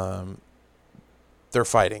they're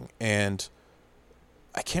fighting. And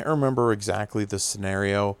I can't remember exactly the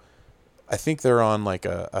scenario. I think they're on like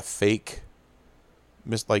a fake,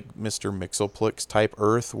 like Mr. Mixelplix type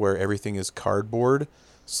Earth where everything is cardboard.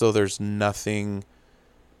 So there's nothing,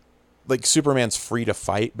 like Superman's free to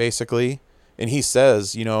fight basically. And he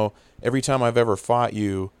says, you know, every time I've ever fought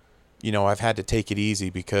you, you know, I've had to take it easy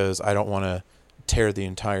because I don't want to tear the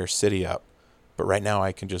entire city up. But right now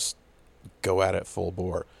I can just go at it full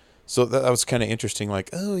bore. So that was kind of interesting. Like,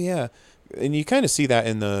 oh yeah. And you kind of see that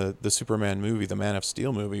in the Superman movie, the Man of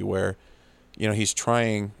Steel movie, where, you know, he's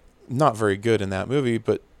trying, not very good in that movie,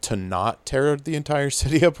 but to not tear the entire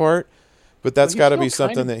city apart. But that's got to be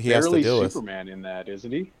something that he has to deal with. Superman in that,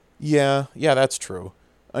 isn't he? Yeah, that's true.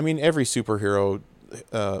 I mean, every superhero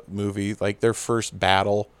movie, like their first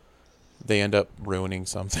battle, they end up ruining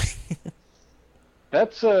something.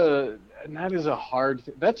 That's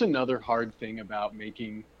that's another hard thing about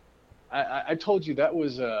making. I told you that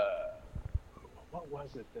was what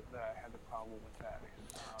was it that I had the problem with that?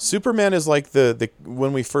 Superman is like the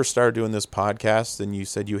when we first started doing this podcast, and you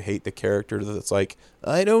said you hate the character that's like,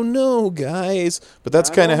 I don't know, guys, but that's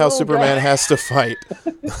kind of how Superman has to fight.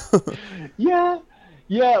 Yeah.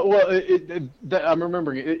 Well, I'm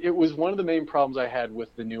remembering it was one of the main problems I had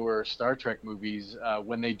with the newer Star Trek movies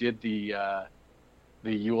when they did they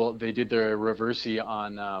did their reverse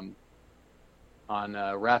on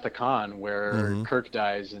Wrath of Khan, where Kirk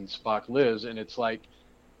dies and Spock lives, and it's like,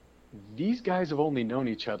 these guys have only known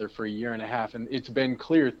each other for a year and a half, and it's been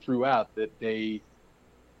clear throughout that they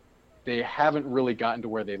haven't really gotten to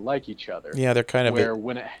where they like each other. Yeah, they're kind of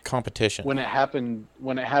competition. When it happened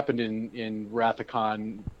in Wrath of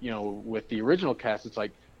Khan, you know, with the original cast, it's like,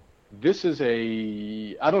 this is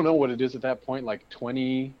I don't know what it is at that point, like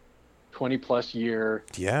 20 plus year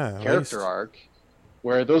character arc,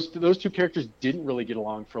 where those two characters didn't really get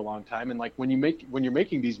along for a long time. And like when you're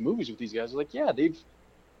making these movies with these guys, it's like, yeah, they've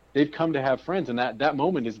come to have friends, and that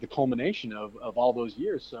moment is the culmination of all those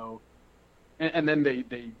years. So, and then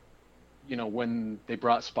they you know, when they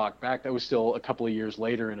brought Spock back, that was still a couple of years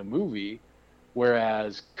later in a movie,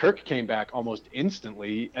 whereas Kirk came back almost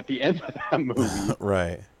instantly at the end of that movie.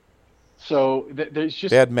 Right. So there's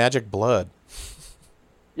just, they had magic blood.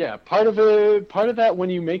 Yeah, part of that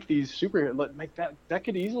when you make these superheroes, like that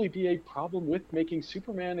could easily be a problem with making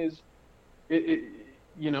Superman. Is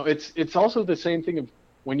you know, it's also the same thing of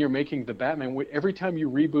when you're making the Batman. Every time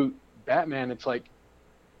you reboot Batman, it's like,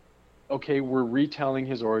 okay, we're retelling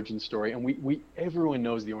his origin story, and we everyone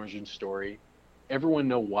knows the origin story. Everyone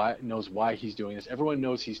knows why he's doing this. Everyone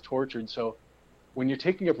knows he's tortured. So when you're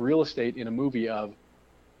taking up real estate in a movie of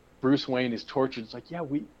Bruce Wayne is tortured, it's like, yeah,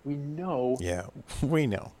 we know. Yeah, we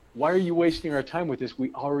know. Why are you wasting our time with this?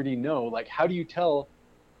 We already know. Like, how do you tell?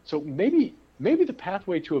 So maybe the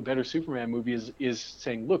pathway to a better Superman movie is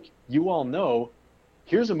saying, look, you all know,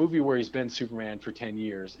 here's a movie where he's been Superman for 10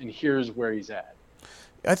 years, and here's where he's at.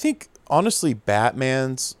 I think, honestly,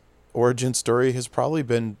 Batman's origin story has probably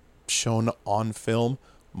been shown on film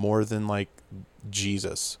more than, like,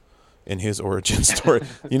 Jesus in his origin story.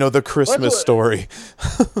 You know, the Christmas story.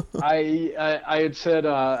 I had said,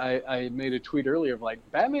 I made a tweet earlier of, like,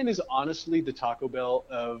 Batman is honestly the Taco Bell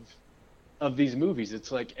of these movies.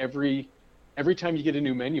 It's like every time you get a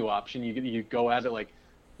new menu option, you go at it like,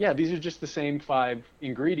 yeah, these are just the same 5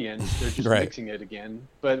 ingredients. They're just right. Mixing it again.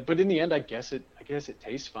 But in the end, I guess it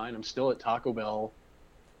tastes fine. I'm still at Taco Bell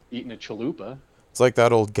eating a chalupa. It's like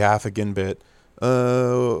that old Gaffigan bit.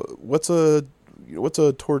 What's a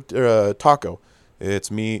taco?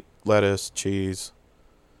 It's meat, lettuce, cheese.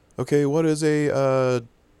 Okay, what is a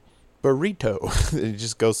burrito? It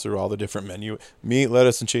just goes through all the different menu. Meat,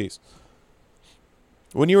 lettuce, and cheese.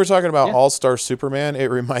 When you were talking about All-Star Superman, it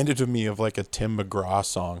reminded me of like a Tim McGraw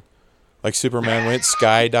song. Like Superman went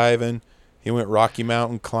skydiving, he went Rocky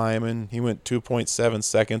Mountain climbing, he went 2.7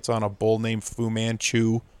 seconds on a bull named Fu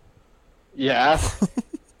Manchu. Yeah.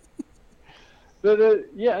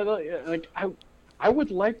 Yeah, like I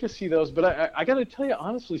would like to see those, but I got to tell you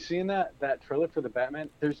honestly, seeing that trailer for the Batman,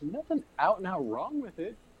 there's nothing out and out wrong with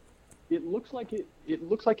it. It looks like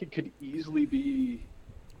it could easily be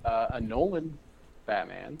a Nolan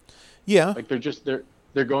Batman. Yeah, Like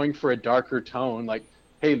they're going for a darker tone. Like,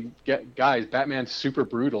 hey, guys, Batman's super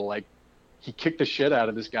brutal. Like he kicked the shit out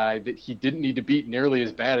of this guy that he didn't need to beat nearly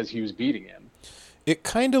as bad as he was beating him. it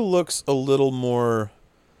kind of looks a little more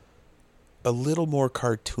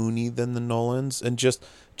cartoony than the Nolans, and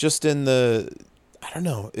just in the, I don't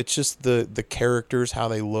know, it's just the characters, how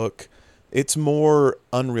they look. It's more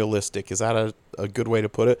unrealistic. Is that a good way to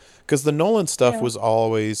put it? Because the Nolan stuff Yeah, was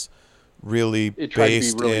always really it tried to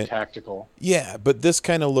be based really in, tactical. yeah, but this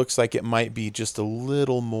kind of looks like it might be just a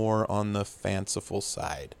little more on the fanciful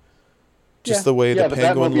side. Just Yeah, the way the yeah. The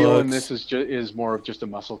penguin Batmobile in looks. this is more of just a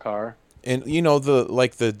muscle car. And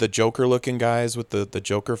the Joker looking guys with the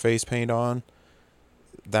Joker face paint on,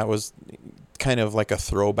 that was kind of like a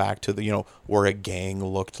throwback to the, where a gang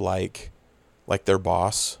looked like their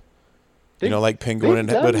boss. They've Like Penguin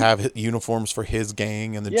they've would done have uniforms for his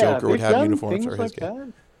gang, and the yeah, Joker would they've have done uniforms for things his like gang.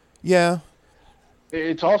 that. Yeah,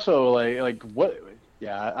 It's also like what?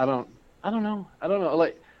 Yeah, I don't know. I don't know.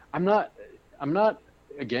 Like I'm not I'm not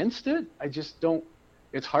against it. I just don't.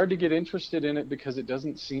 It's hard to get interested in it because it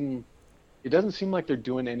doesn't seem like they're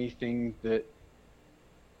doing anything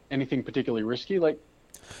particularly risky. Like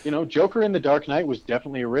Joker in the Dark Knight was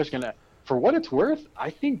definitely a risk, and for what it's worth, I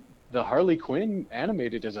think the Harley Quinn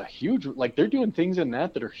animated is a huge like they're doing things in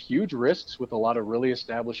that are huge risks with a lot of really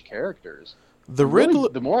established characters. the I'm really Riddler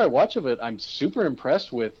the more I watch of it, I'm super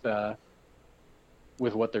impressed with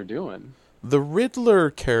what they're doing. the Riddler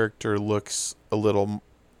character looks a little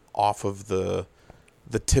off of the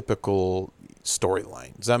typical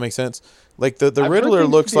storyline. Does that make sense? Like the I've heard Riddler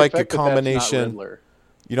things to looks the like a effect that that's not combination. Riddler.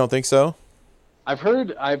 You don't think so? I've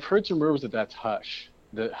heard some rumors that that's Hush.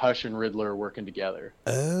 That Hush and Riddler are working together.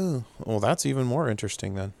 Oh, well, that's even more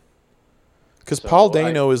interesting then. Because Paul So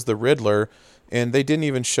Dano is the Riddler, and they didn't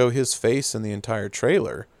even show his face in the entire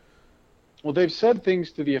trailer. well, they've said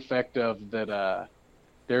things to the effect of that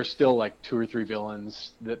there's still like two or three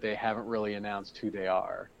villains that they haven't really announced who they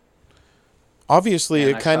are. Obviously, And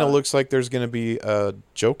it I kind of saw, looks like there's going to be a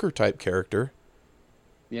Joker type character,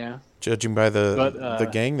 yeah, judging by but the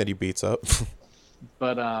gang that he beats up.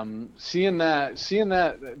 seeing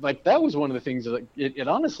that like that was one of the things that it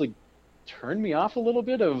honestly turned me off a little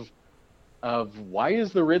bit of why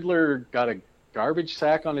is the Riddler got a garbage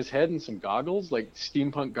sack on his head and some goggles like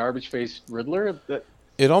steampunk garbage faced Riddler that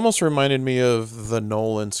It almost reminded me of the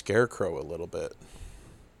Nolan Scarecrow a little bit.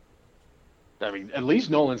 I mean at least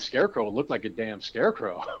Nolan's Scarecrow looked like a damn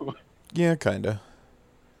scarecrow. Yeah, kind of.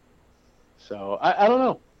 So I don't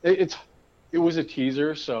know. It was a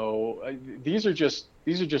teaser, so these are just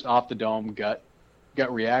off the dome gut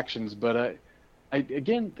reactions. But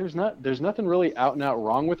again, there's nothing really out and out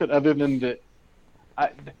wrong with it other than that.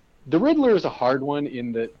 The Riddler is a hard one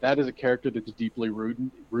in that is a character that's deeply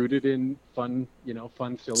rooted in fun,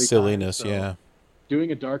 fun silly times. Silliness, So yeah.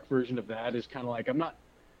 doing a dark version of that is kind of like I'm not.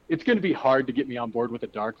 It's going to be hard to get me on board with a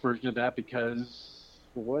dark version of that because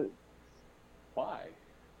what? Why?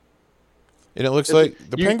 And it looks It's, like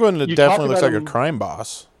the Penguin you talk definitely looks about like a him. crime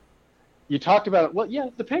boss. You talked about it. Well, yeah,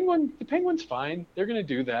 the penguin's fine. They're gonna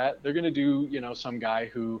do that. They're gonna do, some guy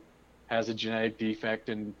who has a genetic defect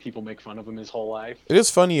and people make fun of him his whole life. It is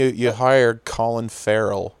funny you But hired Colin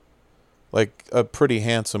Farrell, like a pretty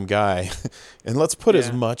handsome guy, and let's put as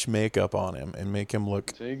yeah, much makeup on him and make him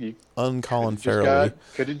look so you un-Colin Farrelly.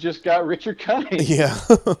 could have just got Richard Kind. Yeah.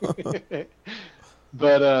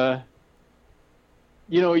 But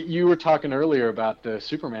you were talking earlier about the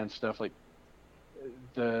Superman stuff, like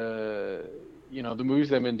the movies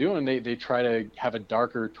they've been doing. They try to have a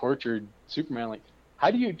darker, tortured Superman. Like,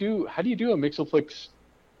 how do you do a Mixoplex?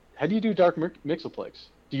 How do you do dark Mixoplex?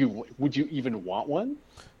 Would you even want one?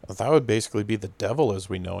 That would basically be the devil as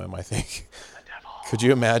we know him, I think. The devil. Could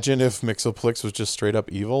you imagine if Mixoplex was just straight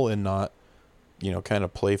up evil and not, kind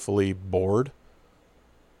of playfully bored?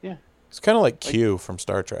 Yeah, It's kind of like like Q from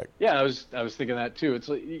Star Trek. yeah. I was thinking that too. It's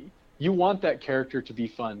like you want that character to be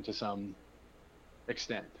fun to some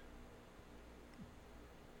extent.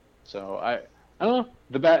 So I don't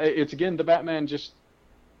know. It's again the Batman. Just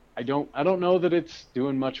I don't know that it's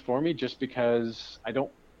doing much for me. Just because I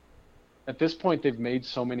don't. At this point, they've made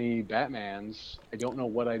so many Batmans. I don't know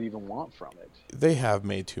what I'd even want from it. They have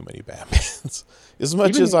made too many Batmans. As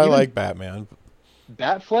much as Even I even like Batman,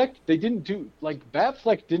 Batfleck, they didn't do like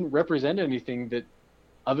Batfleck didn't represent anything that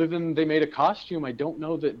other than they made a costume. I don't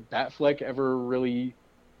know that Batfleck ever really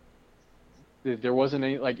There wasn't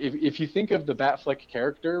any like if you think of the Batfleck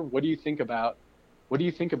character, what do you think about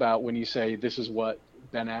when you say this is what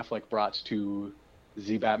Ben Affleck brought to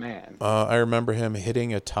the Batman? I remember him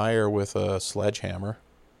hitting a tire with a sledgehammer,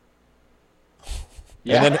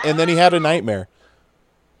 Yeah. and then he had a nightmare.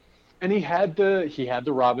 And he had the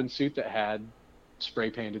Robin suit that had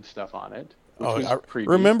spray painted stuff on it, which was I creepy.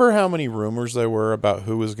 remember how many rumors there were about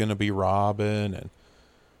who was going to be Robin, and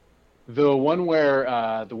The one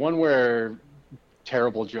where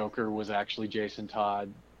terrible Joker was actually Jason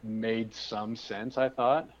Todd made some sense, I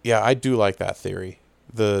thought. yeah, I do like that theory.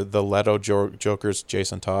 The Leto Joker's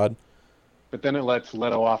Jason Todd. But then it lets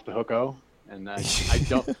Leto off the hooko, and I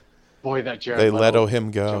don't. Boy, that Jared They Leto Leto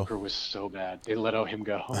him go. Joker was so bad. They Leto him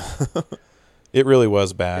go. It really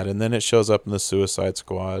was bad, and then it shows up in the Suicide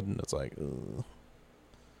Squad, and it's like, ugh.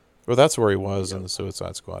 Well, that's where he was in the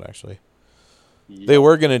Suicide Squad. Actually, they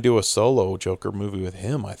were going to do a solo Joker movie with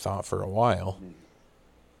him, I thought, for a while.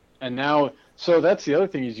 And now, so that's the other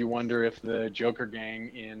thing is you wonder if the Joker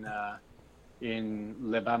gang in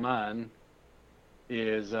Le Batman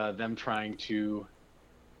is them trying to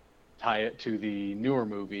tie it to the newer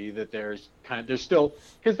movie that there's still,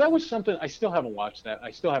 because that was something I still haven't watched. That I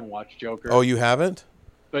still haven't watched Joker. Oh, you haven't?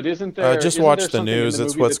 But isn't there just isn't watch there the something in news. the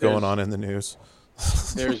That's movie what's that going on in the news.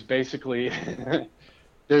 There's basically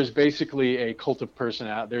there's basically a cult of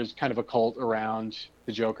personality. There's kind of a cult around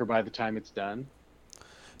the Joker by the time it's done.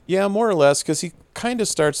 Yeah, more or less, because he kind of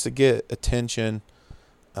starts to get attention.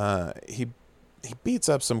 He beats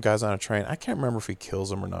up some guys on a train. I can't remember if he kills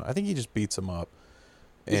them or not. I think he just beats them up.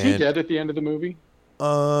 Is he dead at the end of the movie?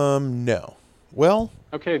 No. Well,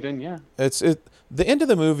 okay, then yeah. The end of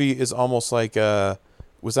the movie is almost like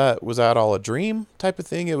was that all a dream type of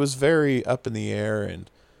thing? It was very up in the air and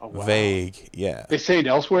vague. Yeah. They say it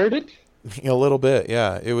elsewhere, did? A little bit,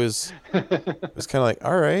 yeah. It was kind of like,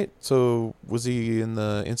 all right, so was he in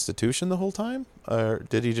the institution the whole time? Or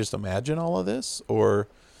did he just imagine all of this? Or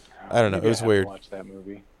I don't know. Maybe It was I weird. watch that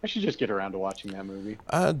movie. I should just get around to watching that movie.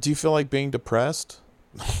 Do you feel like being depressed?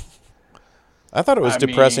 I thought it was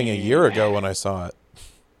depressing a year ago when I saw it.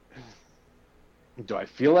 Do I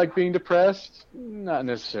feel like being depressed? Not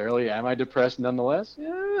necessarily. Am I depressed nonetheless?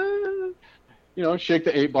 Shake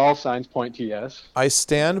the 8-ball, signs point to yes. I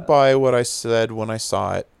stand by what I said when I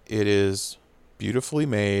saw it. It is beautifully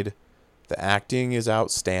made. The acting is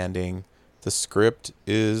outstanding. The script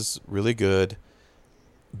is really good.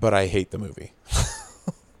 But I hate the movie.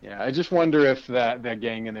 Yeah, I just wonder if that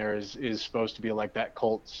gang in there is supposed to be like that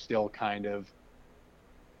cult still kind of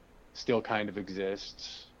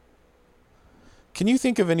exists. Can you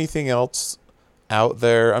think of anything else out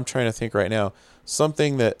there? I'm trying to think right now.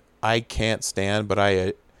 Something that I can't stand, but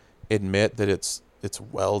I admit that it's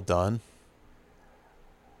well done.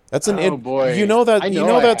 That's boy.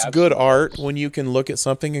 That's good art when you can look at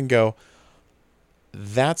something and go,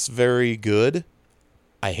 that's very good.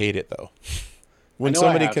 I hate it though. When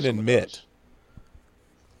somebody can admit.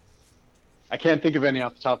 I can't think of any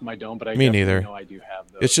off the top of my dome, but I neither. know I do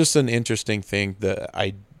have those. It's just an interesting thing that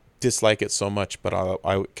I dislike it so much, but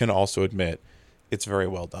I can also admit it's very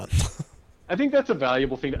well done. I think that's a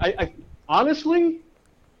valuable thing. I honestly,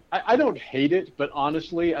 I don't hate it, but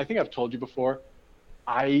honestly, I think I've told you before,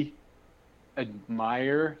 I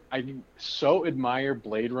so admire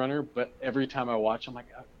Blade Runner, but every time I watch, I'm like,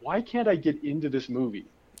 why can't I get into this movie?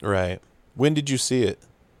 Right. When did you see it?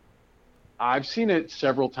 I've seen it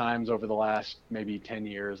several times over the last maybe 10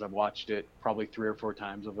 years. I've watched it probably 3 or 4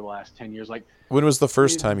 times over the last 10 years. Like, when was the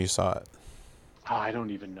first time you saw it? I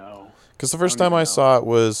don't even know. Because the first time I saw it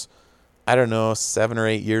was, I don't know, 7 or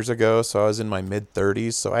 8 years ago. So I was in my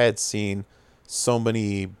mid-30s. So I had seen so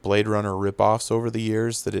many Blade Runner ripoffs over the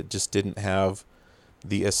years that it just didn't have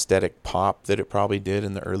the aesthetic pop that it probably did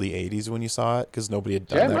in the early 80s when you saw it, because nobody had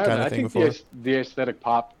done that kind of thing before. The aesthetic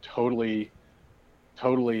pop totally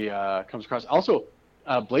comes across. Also,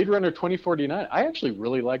 Blade Runner 2049, I actually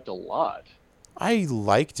really liked a lot. I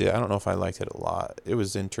liked it. I don't know if I liked it a lot. It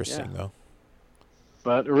was interesting, though.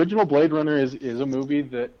 But original Blade Runner is a movie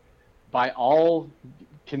that, by all,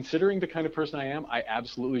 considering the kind of person I am, I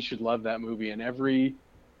absolutely should love that movie. And every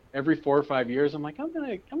 4 or 5 years, I'm like, I'm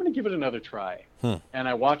gonna give it another try. And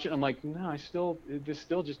I watch it, I'm like, no, this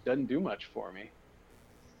still just doesn't do much for me.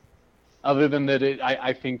 Other than that,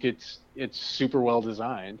 I think it's super well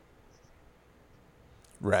designed.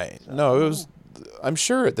 Right. No, it was. I'm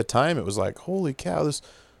sure at the time it was like, holy cow, this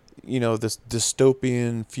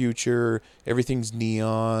dystopian future. Everything's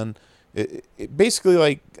neon. It basically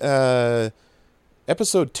like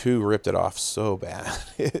episode 2 ripped it off so bad.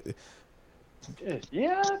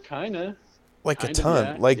 Yeah, kind of. Like a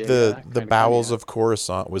ton. The bowels of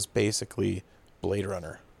Coruscant was basically Blade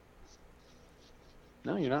Runner.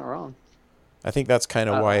 No, you're not wrong. I think that's kind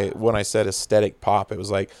of why when I said aesthetic pop, it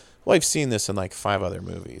was like, well, I've seen this in like 5 other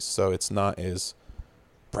movies, so it's not as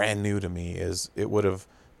brand new to me as it would have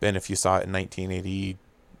been if you saw it in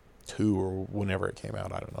 1982 or whenever it came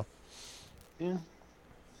out. I don't know.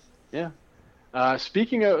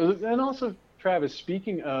 Speaking of, and also Travis,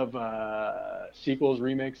 speaking of sequels,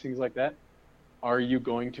 remakes, things like that, are you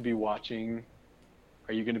going to be watching?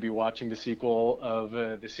 Are you going to be watching the sequel of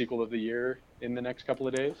the year in the next couple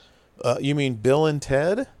of days? You mean Bill and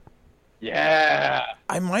Ted? Yeah.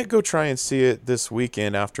 I might go try and see it this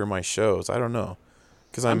weekend after my shows. I don't know,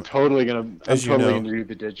 because I'm totally gonna do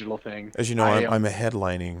the digital thing. As you know, I'm a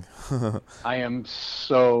headlining. I am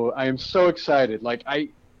so excited. Like I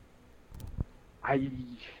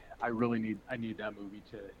really need that movie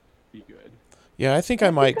to be good. Yeah, I think I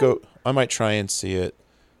might try and see it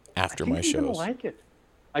after my shows. I'm gonna like it.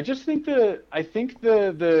 I just think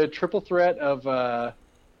the triple threat of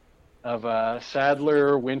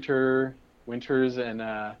Sadler, Winters, and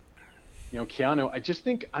Keanu. I just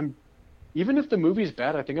think even if the movie's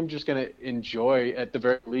bad, I think I'm just gonna at the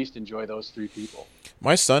very least enjoy those 3 people.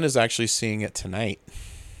 My son is actually seeing it tonight.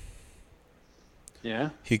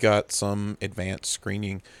 Yeah. He got some advanced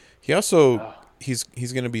screening. He also he's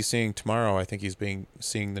going to be seeing tomorrow. I think he's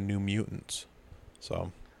seeing the New Mutants.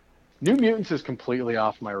 So New Mutants is completely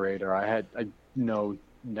off my radar. I know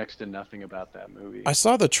next to nothing about that movie. I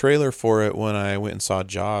saw the trailer for it when I went and saw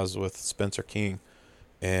Jaws with Spencer King,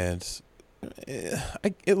 and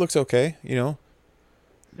it looks okay. Yeah.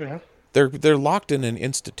 They're locked in an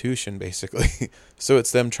institution basically, so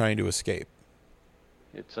it's them trying to escape.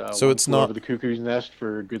 It's it's not over the cuckoo's nest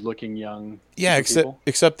for good-looking young. Yeah, people.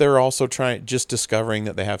 except they're also discovering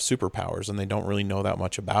that they have superpowers, and they don't really know that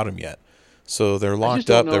much about them yet. So they're locked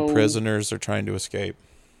up. They're prisoners. They're trying to escape.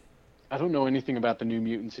 I don't know anything about the New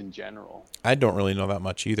Mutants in general. I don't really know that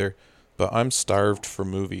much either, but I'm starved for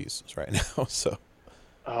movies right now. So.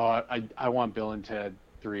 Oh, I want Bill and Ted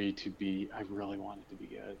 3 to be. I really want it to be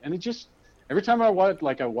good, and it just every time I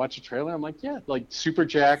watch a trailer, I'm like, yeah, like super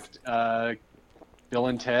jacked. Bill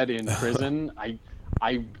and Ted in prison. I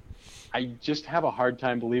just have a hard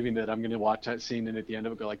time believing that I'm going to watch that scene and at the end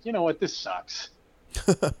of it go like, you know what, this sucks.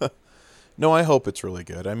 No, I hope it's really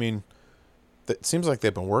good. I mean, it seems like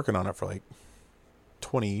they've been working on it for like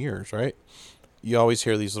 20 years, right? You always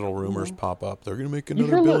hear these little rumors pop up. They're going to make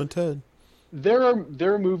another Bill and Ted. There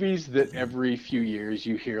are movies that every few years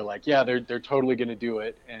you hear like, yeah, they're totally going to do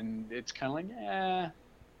it, and it's kind of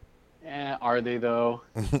like, are they though?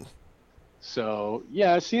 So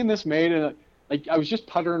yeah, seeing this made, and like I was just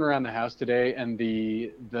puttering around the house today, and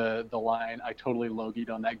the line "I totally logied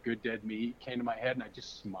on that good dead meat" came to my head, and I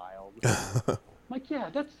just smiled. I'm like, yeah,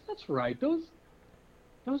 that's right. Those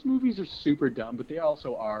movies are super dumb, but they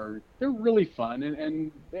also they're really fun,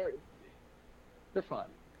 and they're fun.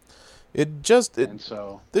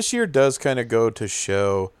 This year does kind of go to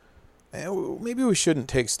show maybe we shouldn't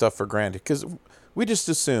take stuff for granted, because we just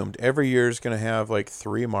assumed every year is going to have like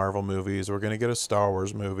 3 Marvel movies. We're going to get a Star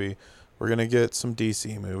Wars movie. We're going to get some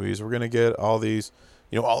DC movies. We're going to get all these,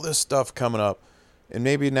 all this stuff coming up. And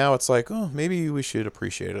maybe now it's like, oh, maybe we should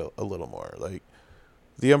appreciate it a little more. Like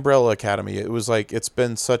the Umbrella Academy, it was like, it's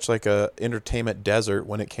been such like a entertainment desert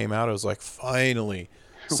when it came out. It was like, finally,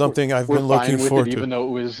 something I've been looking forward to. Even though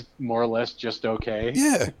it was more or less just okay.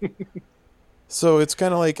 Yeah. So it's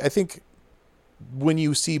kind of like, I think when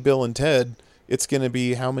you see Bill and Ted, it's going to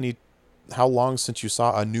be how long since you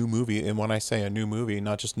saw a new movie, and when I say a new movie,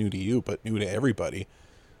 not just new to you, but new to everybody,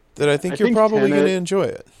 that I think you're probably going to enjoy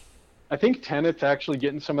it. I think Tenet's actually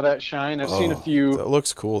getting some of that shine. I've seen a few. That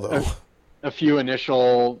looks cool, though. A few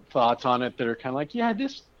initial thoughts on it that are kind of like, yeah,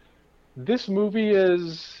 this movie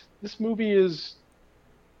is,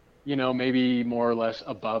 maybe more or less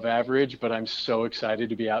above average, but I'm so excited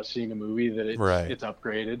to be out seeing a movie that it's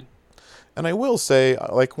upgraded. And I will say,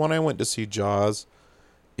 like, when I went to see Jaws,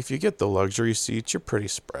 if you get the luxury seats, you're pretty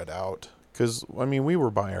spread out. Because, I mean, we were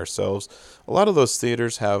by ourselves. A lot of those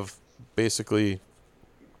theaters have basically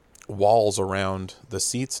walls around the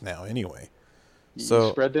seats now anyway.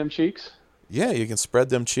 You spread them cheeks? Yeah, you can spread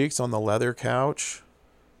them cheeks on the leather couch.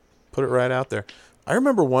 Put it right out there. I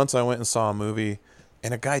remember once I went and saw a movie,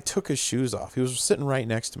 and a guy took his shoes off. He was sitting right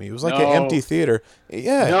next to me. It was like an empty theater.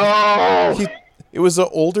 Yeah. No! It was an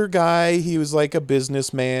older guy. He was like a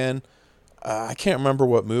businessman. I can't remember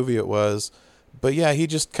what movie it was. But yeah, he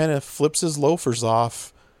just kind of flips his loafers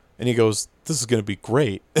off. And he goes, "This is going to be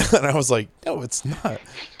great." And I was like, "No, it's not."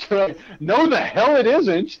 No, the hell it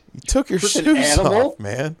isn't. You took your shoes off,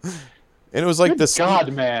 man. And it was like Good this.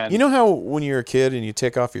 God, man. You know how when you're a kid and you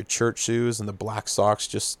take off your church shoes and the black socks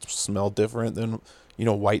just smell different than,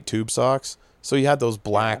 white tube socks? So you had those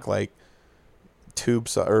black, Yeah. like, tube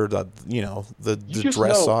or the You just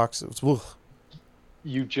dress know. socks. It was, ugh.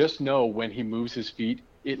 You just know when he moves his feet,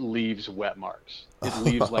 it leaves wet marks. It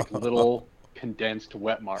leaves like little condensed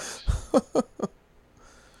wet marks.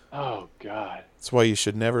 Oh God, That's why you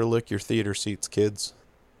should never lick your theater seats, kids.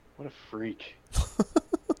 what a freak!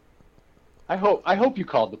 I hope you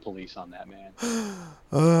called the police on that man.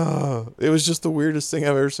 It was just the weirdest thing I've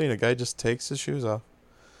ever seen. A guy just takes his shoes off.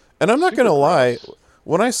 And I'm not Super going to lie, gross.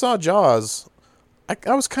 when I saw Jaws,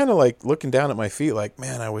 I was kind of like looking down at my feet like,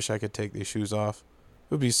 man, I wish I could take these shoes off.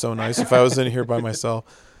 It would be so nice if I was in here by myself.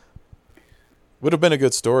 Would have been a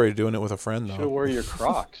good story doing it with a friend, Should have though. wore your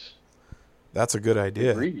Crocs. That's a good They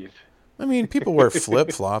idea. breathe. I mean, people wear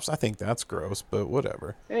flip-flops. I think that's gross, but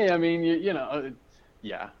whatever. Hey, I mean,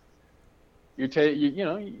 yeah. You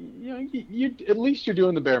at least you're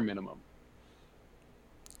doing the bare minimum.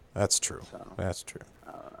 That's true. So That's true.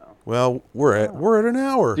 I don't know. Well, we're at an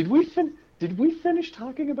hour. Did we finish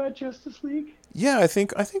talking about Justice League? Yeah, I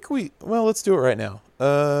think we. Well, let's do it right now.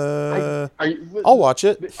 Are you? I'll watch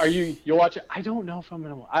it. You'll watch it? I don't know if I'm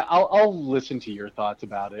gonna. I'll listen to your thoughts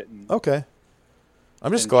about it. And, Okay.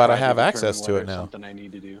 I'm just and glad try I have determine access to whether it it's now. Something I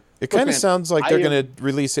need to do. It Look, kind of man, sounds like I they're am- going to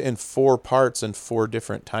release it in 4 parts in 4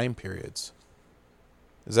 different time periods.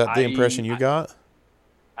 Is that the impression you got?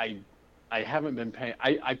 I haven't been paying.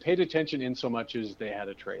 I paid attention in so much as they had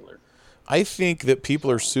a trailer. I think that people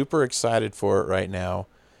are super excited for it right now,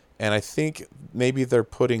 and I think maybe they're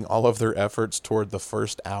putting all of their efforts toward the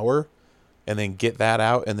first hour and then get that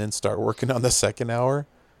out and then start working on the second hour.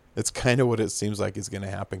 It's kind of what it seems like is going to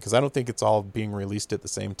happen because I don't think it's all being released at the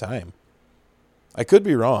same time. I could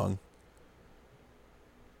be wrong,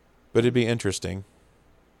 but it'd be interesting.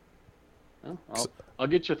 Well, I'll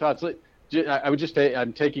get your thoughts. I would just say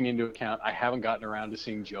I'm taking into account I haven't gotten around to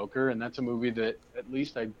seeing Joker, and that's a movie that at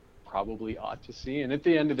least I probably ought to see. And at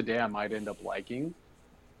the end of the day, I might end up liking.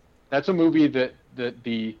 That's a movie that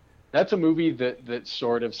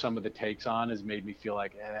sort of some of the takes on has made me feel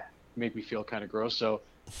like make me feel kind of gross. So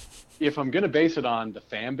if I'm going to base it on the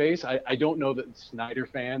fan base, I don't know that Snyder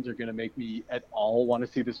fans are going to make me at all want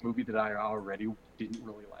to see this movie that I already didn't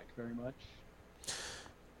really like very much.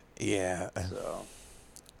 Yeah. So,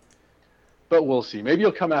 but we'll see. Maybe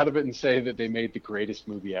you'll come out of it and say that they made the greatest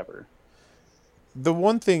movie ever. The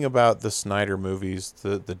one thing about the Snyder movies,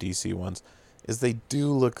 the DC ones, is they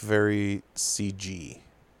do look very CG.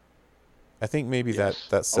 I think maybe Yes.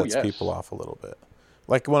 that sets yes. people off a little bit.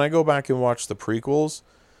 Like when I go back and watch the prequels,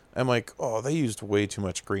 I'm like, oh, they used way too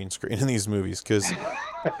much green screen in these movies because,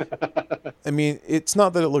 I mean, it's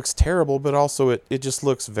not that it looks terrible, but also it just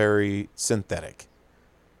looks very synthetic.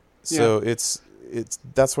 So it's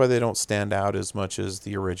that's why they don't stand out as much as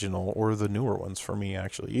the original or the newer ones for me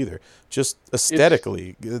actually either. Just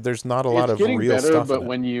aesthetically, there's not a lot of getting real better, stuff. but in it.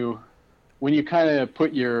 when you kind of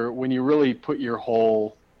when you really put your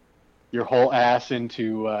whole ass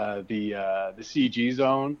into the CG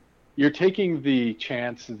zone, you're taking the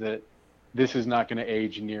chance that this is not going to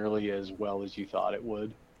age nearly as well as you thought it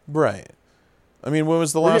would. Right. I mean, when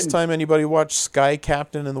was the last time anybody watched Sky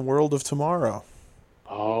Captain and the World of Tomorrow?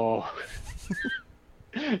 Oh,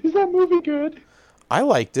 is that movie good? I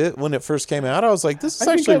liked it when it first came out. I was like, this is I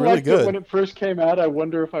think actually I really liked good. it when it first came out. I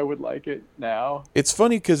wonder if I would like it now. It's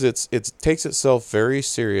funny because it takes itself very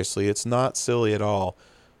seriously. It's not silly at all,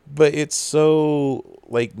 but it's so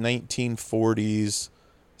like 1940s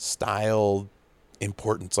style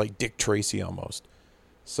importance, like Dick Tracy almost.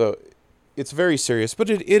 So it's very serious, but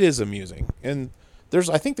it is amusing. And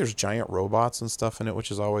I think there's giant robots and stuff in it,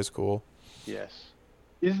 which is always cool. Yes.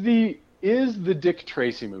 Is the Dick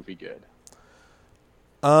Tracy movie good?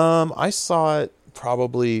 I saw it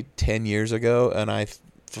probably 10 years ago, and I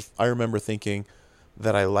remember thinking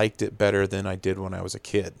that I liked it better than I did when I was a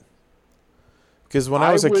kid. Because when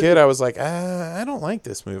I was a kid, I was like, I don't like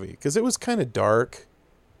this movie because it was kind of dark.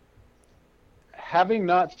 Having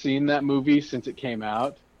not seen that movie since it came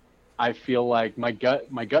out, I feel like my gut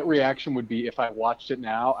reaction would be if I watched it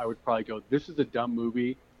now, I would probably go, "This is a dumb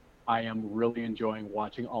movie. I am really enjoying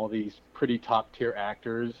watching all these pretty top tier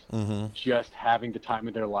actors just having the time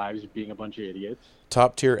of their lives being a bunch of idiots."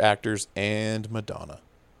 Top tier actors and Madonna.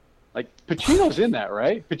 Like Pacino's in that,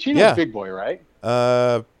 right? Pacino's Big Boy, right?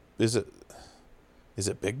 Is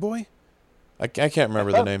it Big Boy? I can't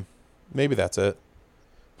remember the name. Maybe that's it.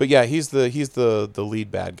 But yeah, he's the lead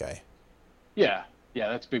bad guy. Yeah,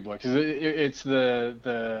 that's Big Boy because it's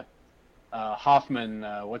the Hoffman.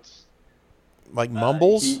 Like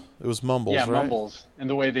Mumbles? He It was Mumbles, Yeah, right? Mumbles, and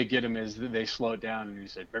the way they get him is that they slow it down, and he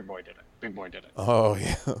said, "Big boy did it. Big boy did it." Oh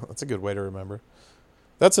yeah, that's a good way to remember.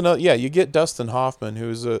 That's another. Yeah, you get Dustin Hoffman,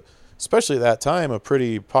 who's especially at that time, a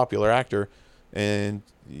pretty popular actor, and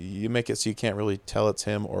you make it so you can't really tell it's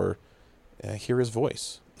him or hear his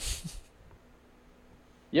voice.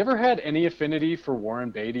 You ever had any affinity for Warren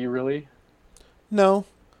Beatty, really? No,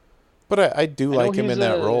 but I do I know like him he's in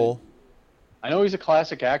that a role. I know he's a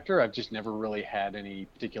classic actor. I've just never really had any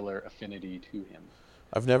particular affinity to him.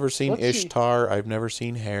 I've never seen Let's see. Ishtar. I've never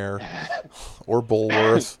seen Hair or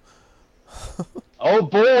Bulworth. Oh,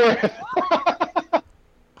 Bulworth!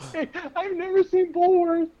 I've never seen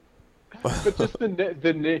Bulworth, but just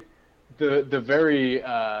the very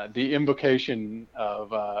the invocation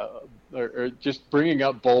of or just bringing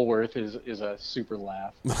up Bulworth is a super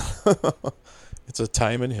laugh. It's a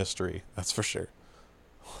time in history, that's for sure.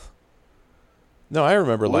 No, I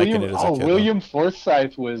remember liking it as a kid. William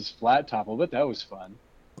Forsythe was Flat Top. I bet that was fun.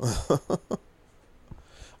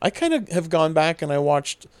 I kind of have gone back and I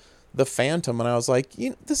watched The Phantom, and I was like,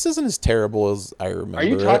 this isn't as terrible as I remember. Are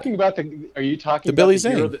you talking about the? Are you talking the about Billy the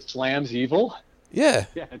hero Zane that slams evil? Yeah,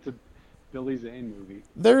 Yeah, it's a Billy Zane movie.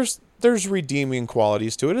 there's redeeming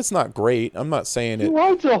qualities to it. It's not great. I'm not saying He it.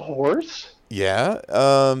 rides a horse. Yeah.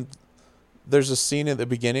 There's a scene at the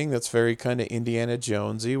beginning that's very kind of Indiana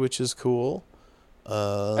Jonesy, which is cool.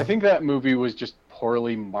 I think that movie was just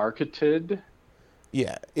poorly marketed.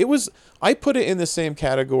 Yeah, it was. I put it in the same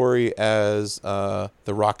category as The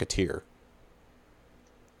Rocketeer.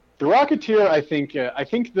 The Rocketeer, I think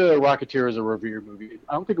The Rocketeer is a revered movie.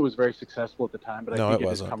 I don't think it was very successful at the time, but I No, think it it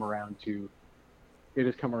has wasn't. come around to it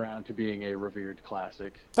has come around to being a revered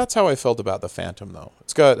classic. That's how I felt about The Phantom, though.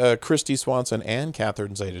 It's got Christy Swanson and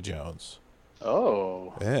Catherine Zeta-Jones.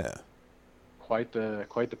 Oh, Yeah. quite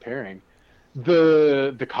the pairing.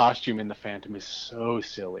 The costume in The Phantom is so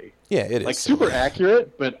silly. Yeah, it is. Like silly. super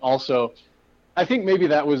accurate, but also I think maybe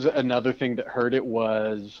that was another thing that hurt it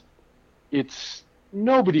was it's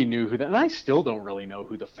nobody knew who that, and I still don't really know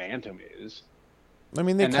who the Phantom is. I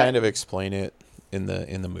mean, they and kind that- of explain it in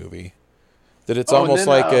the movie. That it's Oh, and almost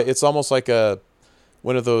then, like it's almost like a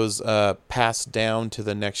one of those passed down to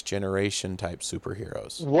the next generation type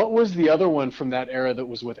superheroes. What was the other one from that era that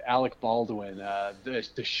was with Alec Baldwin?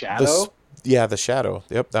 The Shadow. The Shadow.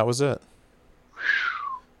 Yep, that was it.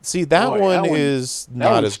 See, that Boy, one that one- is That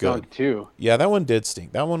not one as good. stunk too. Yeah, that one did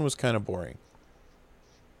stink. That one was kind of boring.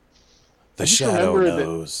 The I just Shadow remember that-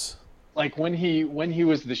 knows. Like when he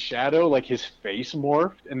was the Shadow, like his face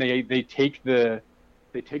morphed, and they take the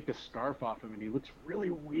scarf off him, and he looks really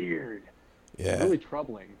weird. Yeah. Really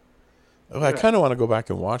troubling. Oh, I kind of want to go back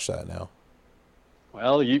and watch that now.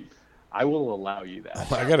 Well, I will allow you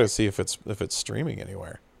that. I got to see if it's streaming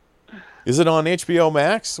anywhere. Is it on HBO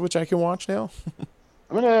Max, which I can watch now?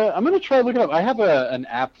 I'm gonna try looking up. I have an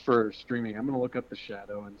app for streaming. I'm gonna look up the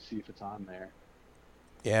Shadow and see if it's on there.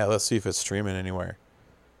 Yeah, let's see if it's streaming anywhere.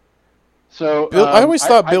 So I always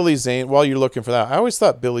thought Billy Zane. While you're looking for that, I always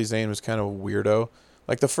thought Billy Zane was kind of a weirdo.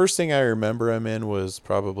 Like the first thing I remember him in was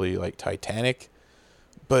probably like Titanic,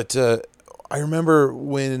 but I remember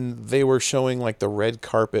when they were showing like the red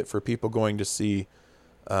carpet for people going to see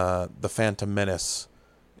the Phantom Menace.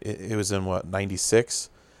 It was in what, 96,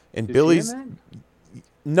 and Is Billy's. he in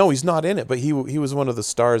No, he's not in it, but he was one of the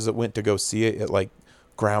stars that went to go see it at like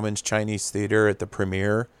Grauman's Chinese Theater at the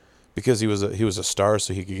premiere because he was a star,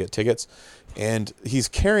 so he could get tickets. And he's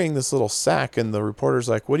carrying this little sack, and the reporter's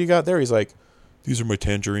like, "What do you got there?" He's like, "These are my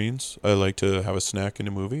tangerines. I like to have a snack in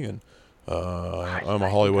a movie, and I'm a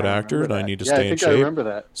Hollywood actor, and I need to stay in I shape. remember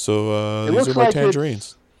that. So It these looks are my like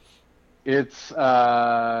tangerines." It's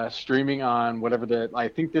streaming on whatever I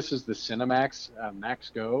think this is the Cinemax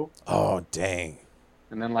Max Go, Oh dang!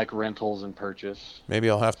 and then like rentals and purchase. Maybe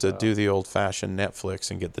I'll have to So- do the old-fashioned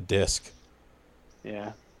Netflix and get the disc,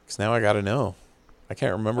 Yeah. because now I got to know. I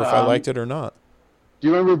can't remember if I liked it or not. Do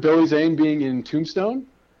you remember Billy Zane being in Tombstone?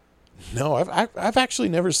 No, I've actually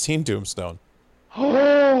never seen Tombstone.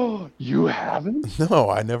 Oh, you haven't?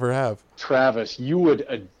 No, I never have. Travis, you would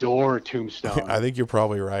adore Tombstone. I think you're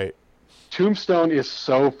probably right. Tombstone is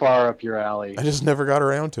so far up your alley. I just never got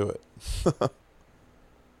around to it.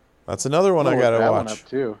 That's another one I'm I gonna gotta look that one watch. up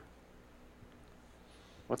too.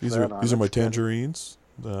 What's These that are on? these are my That's good. tangerines.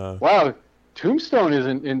 Wow, Tombstone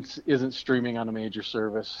isn't streaming on a major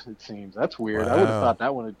service. It seems that's weird. I would have Wow. thought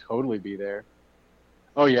that one would totally be there.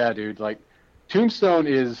 Oh yeah, dude. Like Tombstone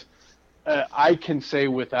is. I can say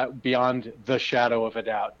without beyond the shadow of a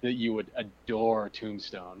doubt that you would adore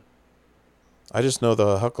Tombstone. I just know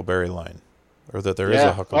the Huckleberry line, or that there is Yeah.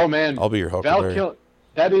 a Huckleberry. Oh man. I'll be your Val Huckleberry.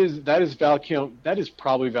 That is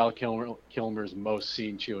probably Kilmer's most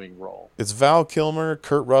scene chewing role. It's Val Kilmer,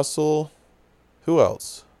 Kurt Russell. Who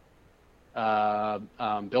else?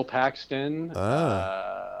 Bill Paxton,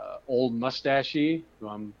 Ah. old mustachey, who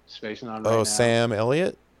I'm spacing on right Oh, now. Sam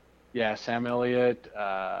Elliott. Yeah, Sam Elliott.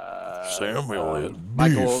 Sam Elliott.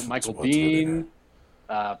 Michael Beef. That's what's for Bean.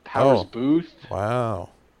 dinner. Powers Oh. Booth. Wow.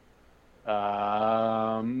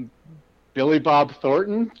 Billy Bob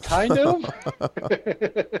Thornton, kind of.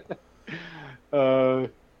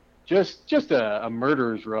 Just a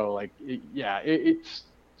murderer's row. Like, it's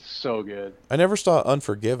so good. I never saw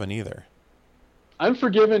Unforgiven either.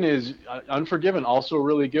 Unforgiven also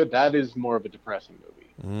really good. That is more of a depressing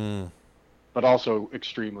movie, but also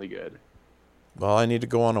extremely good. Well, I need to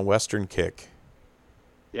go on a Western kick.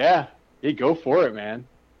 Yeah, go for it, man.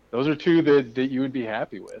 Those are two that you would be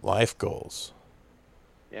happy with. Life goals.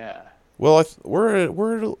 Yeah. Well,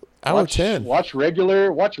 we're out of 10. Watch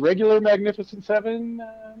regular Magnificent Seven.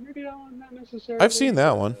 Maybe not necessarily. I've seen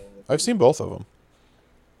that one. I've seen both of them.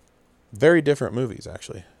 Very different movies,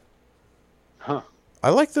 actually. Huh. I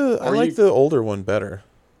like the older one better.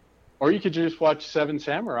 Or you could just watch Seven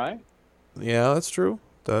Samurai. Yeah, that's true.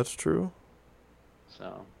 That's true.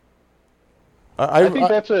 So. I think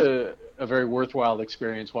that's a very worthwhile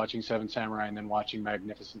experience, watching Seven Samurai and then watching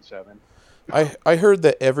Magnificent Seven. I heard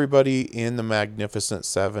that everybody in the Magnificent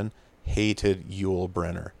Seven hated Yul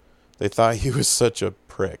Brynner. They thought he was such a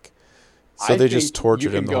prick. So they just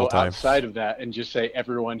tortured him the whole time. You can go outside of that and just say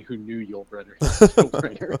everyone who knew Yul Brynner hated Yul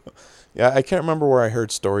Brynner. Yeah, I can't remember where I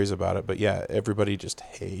heard stories about it, but yeah, everybody just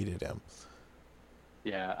hated him.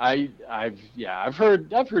 Yeah, I've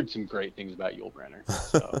heard some great things about Yul Brynner.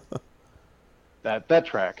 So that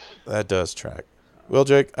tracks. That does track. Well,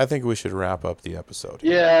 Jake, I think we should wrap up the episode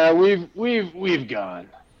here. Yeah, we've gone.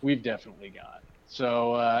 We've definitely gone.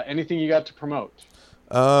 So, anything you got to promote?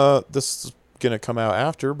 This is gonna come out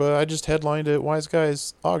after, but I just headlined at Wise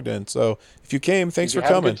Guys Ogden. So if you came, thanks for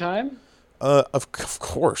coming. Have a good time? Of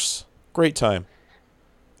course, great time.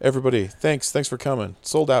 Everybody, thanks for coming.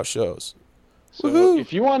 Sold out shows. So Woo-hoo!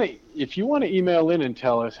 if you want to email in and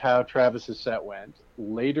tell us how Travis's set went,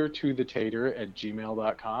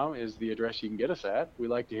 latertothetater@gmail.com is the address you can get us at. We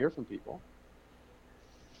like to hear from people.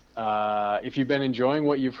 If you've been enjoying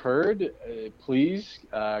what you've heard, please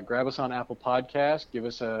grab us on Apple Podcasts, give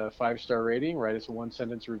us a 5-star rating, write us a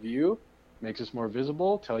 1-sentence review. Makes us more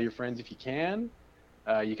visible. Tell your friends if you can.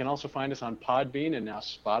 You can also find us on Podbean and now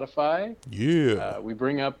Spotify. Yeah. We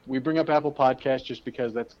bring up Apple Podcasts just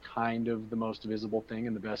because that's kind of the most visible thing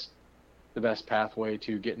and the best pathway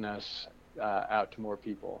to getting us out to more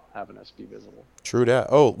people, having us be visible. True that.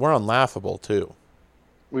 Oh, we're on Laughable too.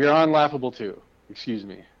 We are on Laughable too. Excuse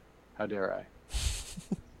me. How dare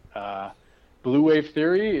I? Blue Wave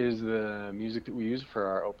Theory is the music that we use for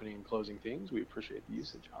our opening and closing things. We appreciate the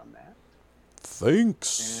usage on that.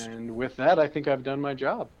 Thanks. And with that, I think I've done my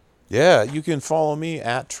job. Yeah, you can follow me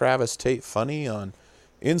at Travis Tate Funny on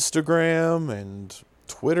Instagram and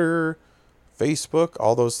Twitter, Facebook,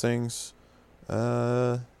 all those things.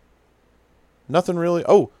 Nothing really.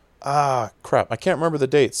 Oh, crap. I can't remember the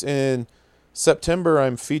dates. In September,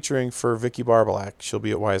 I'm featuring for Vicky Barbalak. She'll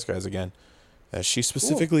be at Wise Guys again. She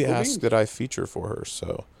specifically asked that I feature for her,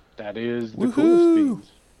 so. That is the coolest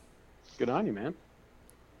beans. Good on you, man.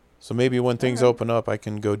 So maybe when things open up, I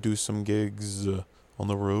can go do some gigs on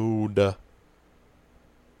the road.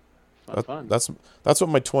 Fun. That's what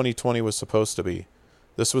my 2020 was supposed to be.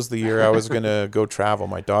 This was the year I was going to go travel.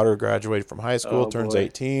 My daughter graduated from high school, turns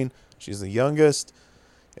 18. She's the youngest.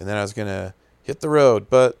 And then I was going to hit the road.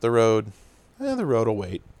 But the road will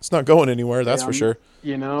wait. It's not going anywhere, that's for sure.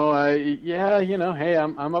 Hey, I'm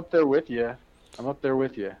up there with you.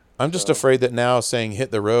 I'm just afraid that now saying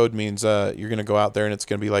hit the road means you're going to go out there and it's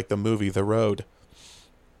going to be like the movie The Road.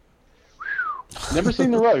 Never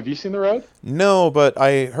seen The Road. Have you seen The Road? No, but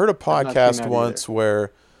I heard a podcast once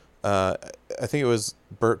where I think it was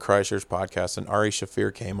Bert Kreischer's podcast, and Ari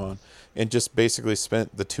Shaffir came on and just basically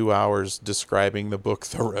spent the 2 hours describing the book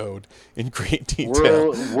The Road in great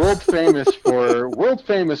detail. World famous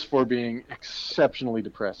for being exceptionally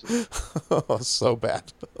depressing. Oh, so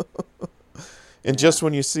bad. And just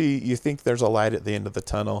when you think there's a light at the end of the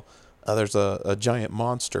tunnel, there's a giant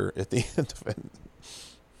monster at the end of it.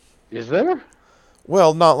 Is there?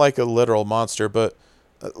 Well, not like a literal monster, but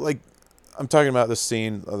like I'm talking about the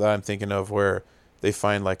scene that I'm thinking of where they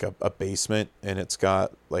find like a basement and it's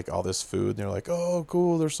got like all this food. And they're like, oh,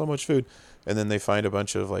 cool, there's so much food. And then they find a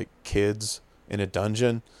bunch of like kids in a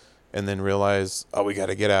dungeon and then realize, oh, we got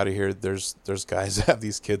to get out of here. There's guys that have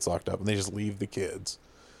these kids locked up, and they just leave the kids.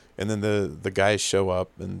 And then the guys show up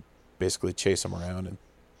and basically chase them around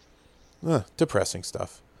and depressing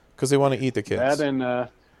stuff because they want to eat the kids.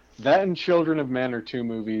 That and Children of Men are two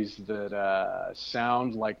movies that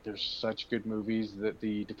sound like they're such good movies that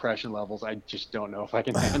the depression levels I just don't know if I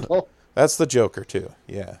can handle. That's the Joker too.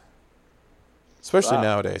 Yeah, especially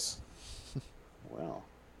nowadays. Well,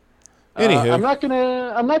 anywho,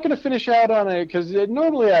 I'm not gonna finish out on it because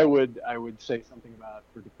normally I would say something about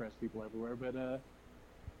for depressed people everywhere, but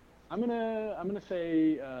I'm gonna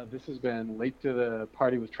say this has been Late to the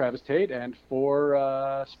Party with Travis Tate, and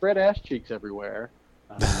for spread ass cheeks everywhere.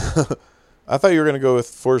 I thought you were gonna go with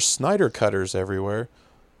for Snyder cutters everywhere.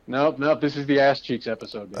 Nope. This is the ass cheeks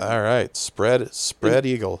episode. Baby. All right, spread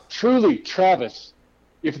eagle. Truly, Travis,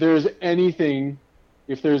 if there's anything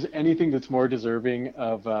that's more deserving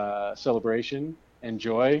of celebration and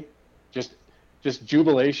joy, just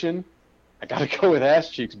jubilation, I gotta go with ass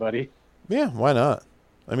cheeks, buddy. Yeah, why not?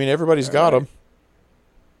 I mean, everybody's got them.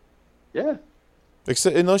 Yeah.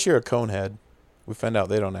 Except unless you're a conehead, we found out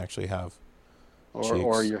they don't actually have.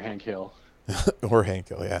 Or you're Hank Hill. Or Hank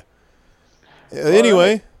Hill, yeah.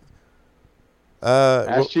 Anyway.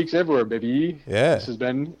 Ass cheeks everywhere, baby. Yeah. This has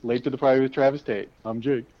been Late to the Party with Travis Tate. I'm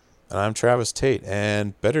Jake. And I'm Travis Tate,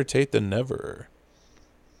 and better Tate than never.